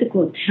our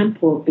physical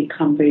temple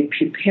become very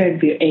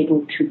prepared, we're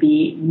able to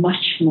be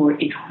much more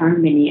in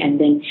harmony, and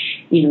then,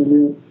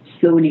 we're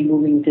slowly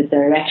moving the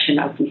direction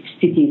of these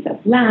cities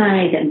of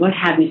light and what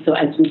have you. So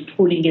as we're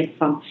pulling it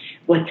from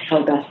what's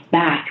held us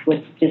back,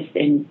 what's just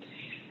in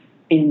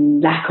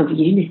lack of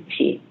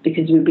unity,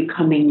 because we're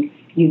becoming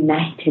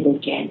united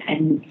again.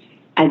 And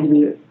I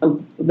feel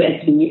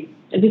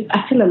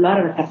a lot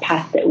of us have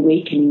passed the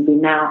awakening.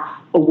 We're now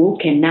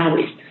awoken. Now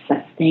is to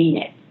sustain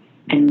it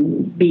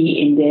and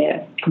be in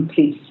the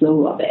complete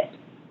flow of it.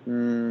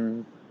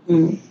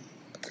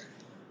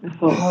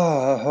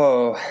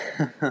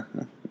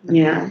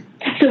 Yeah.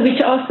 So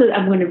which also,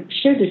 I'm going to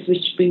share this,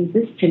 which brings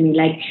this to me,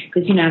 like,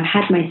 because, I've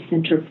had my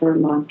center for a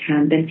long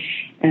time. Then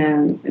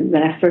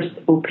when I first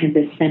opened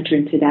this center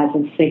in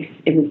 2006,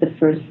 it was the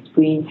first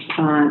green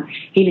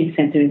healing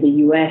center in the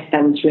U.S.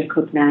 that was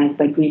recognized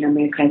by Green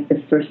America as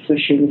the first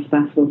socially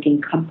responsible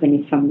green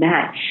company from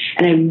that.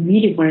 And I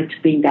really wanted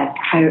to bring that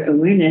higher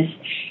awareness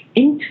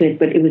into it,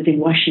 but it was in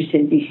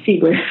Washington, D.C.,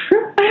 where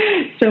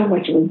so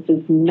much was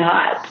just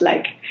not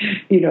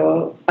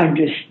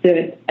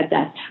understood at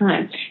that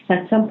time. So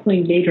at some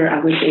point later, I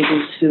was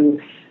able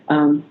to.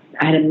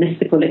 I had a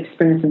mystical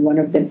experience in one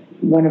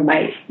of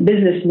my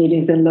business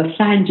meetings in Los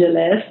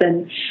Angeles,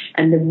 and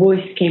the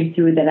voice came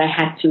through that I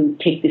had to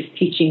take this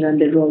teaching on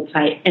the road. So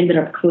I ended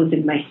up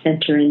closing my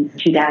center in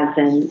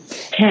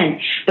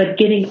 2010. But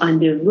getting on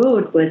the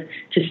road was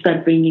to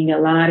start bringing a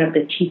lot of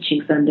the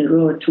teachings on the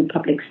road through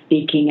public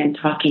speaking and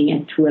talking,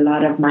 and through a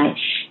lot of my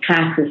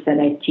classes that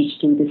I teach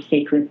through the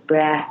sacred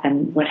breath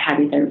and what have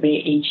you that are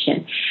very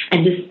ancient,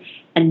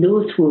 and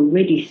those who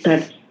already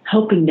start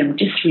helping them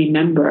just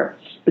remember.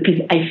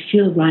 Because I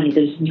feel, Ronnie,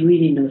 there's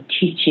really no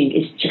teaching.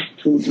 It's just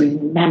to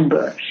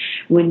remember.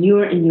 When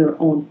you're in your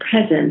own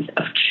presence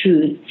of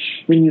truth,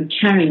 when you're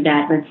carrying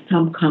that,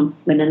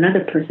 when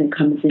another person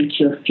comes into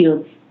your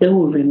field, they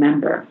will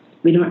remember.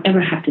 We don't ever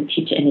have to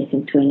teach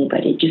anything to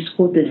anybody. Just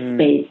hold the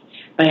space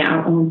by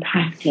our own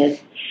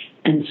practice,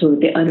 and so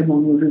the other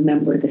one will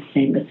remember the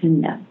same within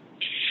them.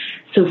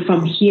 So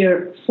from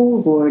here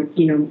forward,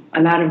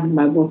 a lot of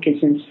my work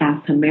is in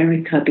South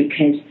America,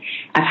 because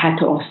I've had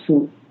to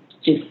also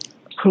just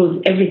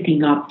close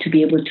everything up to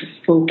be able to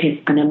focus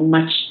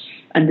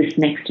on this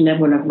next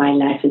level of my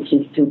life, which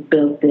is to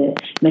build the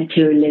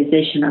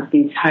materialization of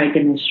these higher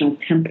dimensional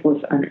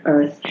temples on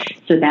earth,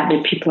 so that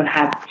way people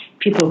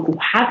who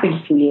have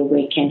been fully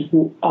awakened,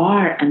 who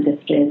are on this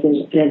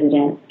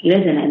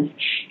resonance,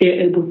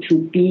 they're able to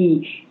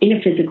be in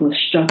a physical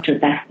structure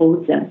that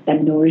holds them,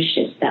 that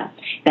nourishes them,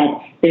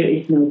 that there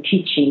is no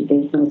teaching,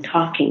 there's no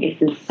talking,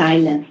 it's a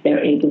silence.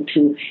 They're able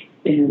to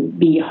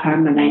be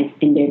harmonized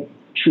in their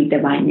true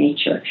divine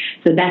nature.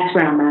 So that's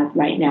where I'm at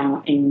right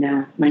now in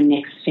my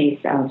next phase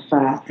of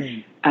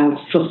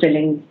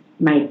fulfilling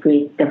my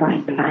great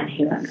divine plan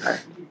here on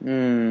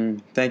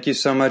earth. Thank you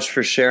so much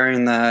for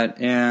sharing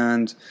that.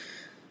 And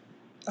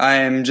I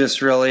am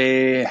just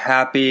really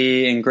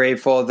happy and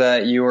grateful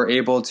that you were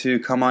able to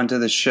come onto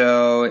the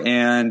show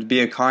and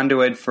be a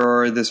conduit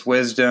for this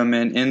wisdom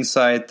and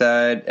insight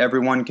that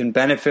everyone can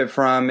benefit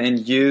from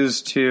and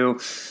use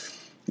to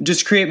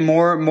just create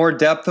more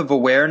depth of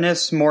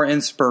awareness, more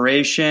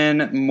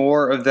inspiration,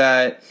 more of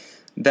that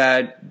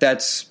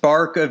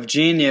spark of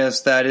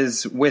genius that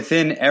is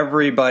within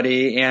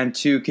everybody, and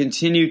to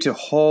continue to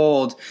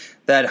hold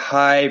that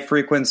high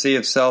frequency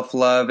of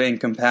self-love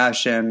and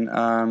compassion.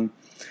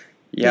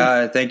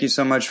 Thank you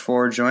so much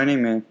for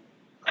joining me.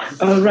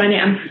 Oh, Ronnie,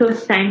 I'm so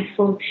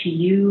thankful to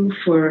you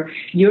for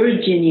your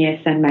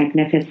genius and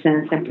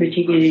magnificence, and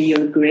particularly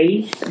your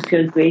grace.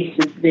 Your grace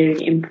is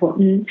very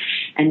important,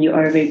 and you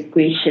are a very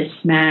gracious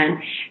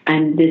man.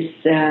 And this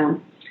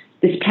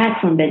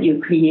platform that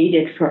you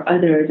created for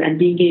others, and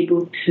being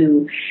able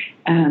to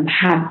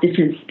have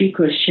different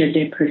speakers share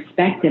their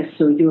perspective,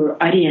 so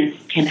your audience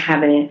can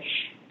have a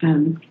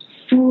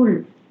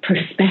full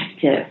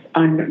perspective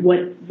on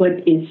what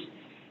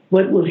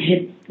will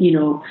hit,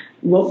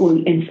 what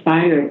will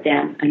inspire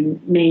them,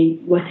 and may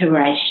whatever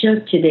I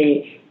share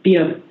today be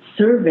of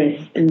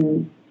service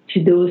to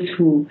those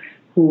who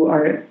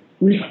are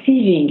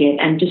receiving it,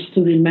 and just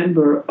to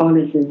remember all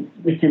is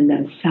within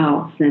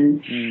themselves.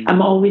 And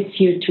I'm always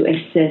here to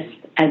assist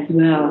as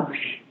well,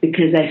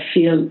 because I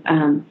feel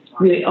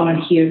we are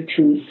here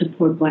to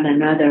support one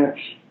another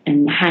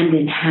and hand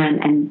in hand,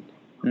 and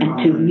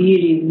to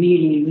really,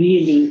 really,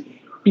 really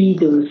be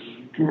those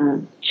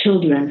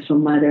children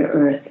from Mother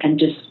Earth, and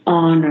just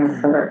honor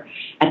her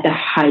at the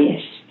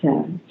highest.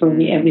 For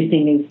me,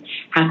 everything is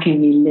how can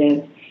we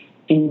live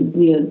in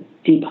real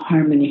deep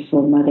harmony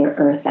for Mother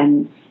Earth,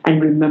 and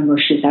remember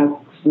she's our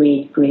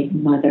great, great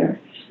mother.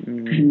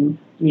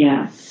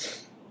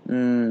 Yes.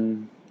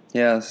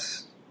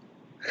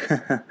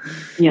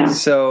 Yeah.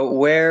 So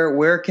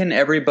where can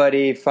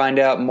everybody find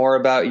out more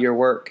about your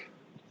work?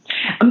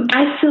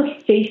 I feel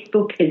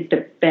Facebook is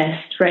the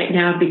best right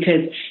now,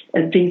 because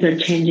things are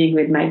changing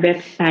with my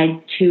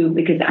website too,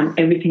 because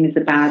everything is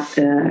about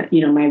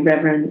my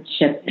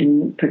reverendship,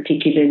 and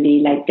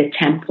particularly like the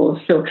temple.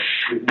 So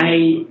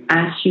I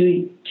ask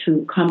you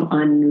to come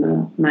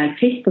on my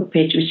Facebook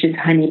page, which is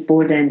Honi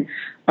Borden,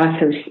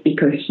 author,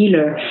 speaker,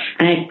 healer,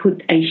 and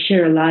I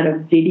share a lot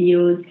of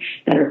videos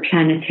that are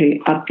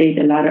planetary update,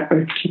 a lot of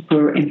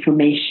Earthkeeper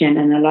information,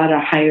 and a lot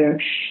of higher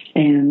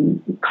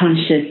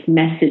conscious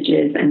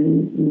messages,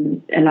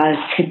 and a lot of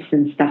tips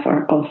and stuff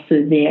are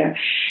also there.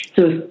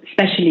 So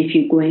especially if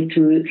you're going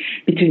through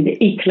between the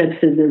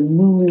eclipses and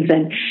moons,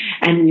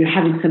 and you're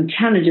having some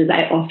challenges,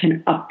 I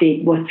often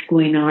update what's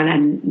going on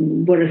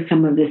and what are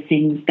some of the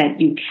things that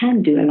you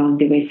can do along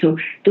the way. So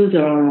those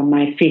are all on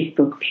my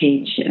Facebook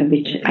page,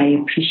 which I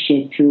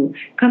appreciate to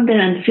come there,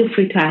 and feel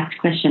free to ask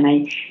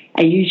questions.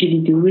 I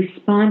usually do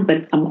respond,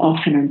 but I'm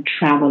often on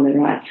travel a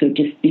lot, so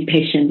just be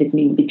patient with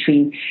me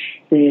between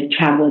the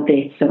travel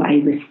dates, so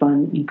I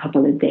respond in a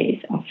couple of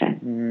days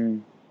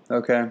often.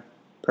 Okay,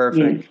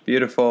 perfect, yes.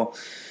 Beautiful.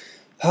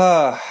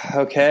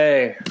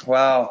 Okay,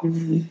 wow.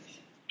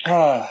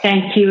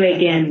 Thank you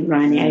again,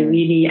 Ronnie. I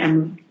really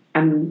am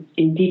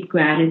in deep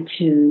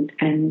gratitude,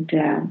 and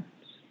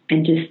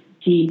just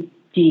deep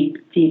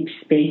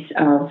space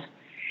of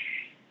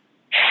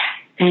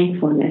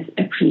thankfulness,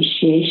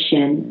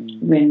 appreciation.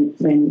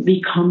 When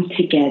we come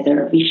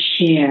together, we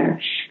share,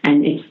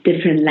 and it's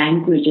different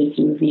languages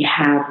we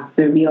have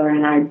where we are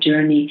in our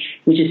journey.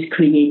 We just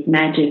create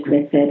magic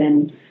with it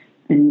and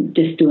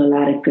just do a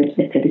lot of good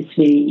with it. It's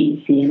very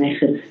easy, and I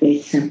feel it's very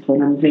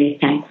simple. I'm very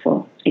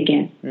thankful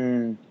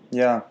again.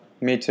 Yeah,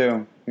 me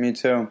too.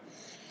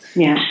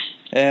 Yeah.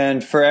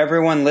 And for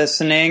everyone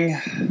listening,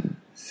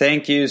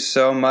 thank you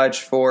so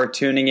much for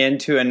tuning in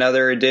to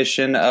another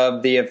edition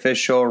of the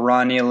official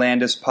Ronnie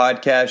Landis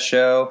podcast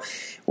show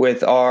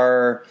with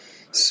our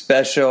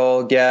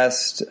special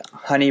guest,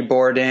 Honi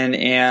Borden,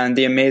 and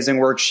the amazing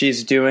work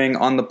she's doing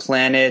on the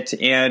planet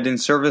and in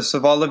service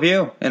of all of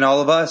you and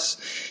all of us.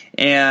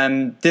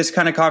 And this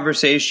kind of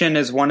conversation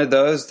is one of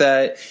those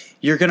that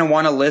you're going to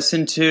want to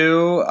listen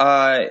to,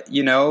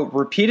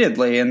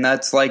 repeatedly. And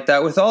that's like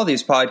that with all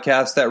these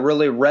podcasts that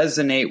really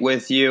resonate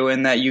with you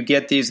and that you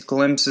get these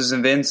glimpses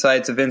of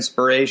insights of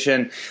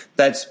inspiration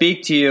that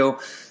speak to you.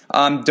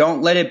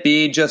 Don't let it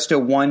be just a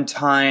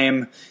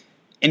one-time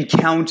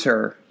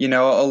encounter.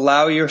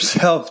 Allow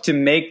yourself to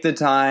make the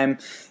time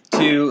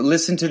to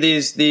listen to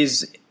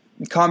these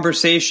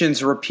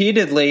conversations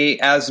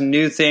repeatedly as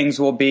new things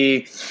will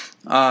be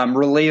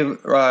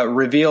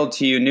revealed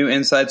to you, new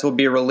insights will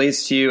be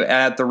released to you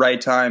at the right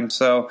time.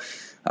 So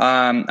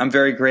I'm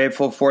very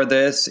grateful for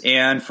this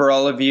and for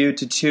all of you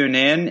to tune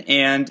in.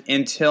 And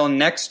until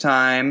next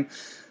time,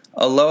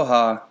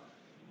 aloha.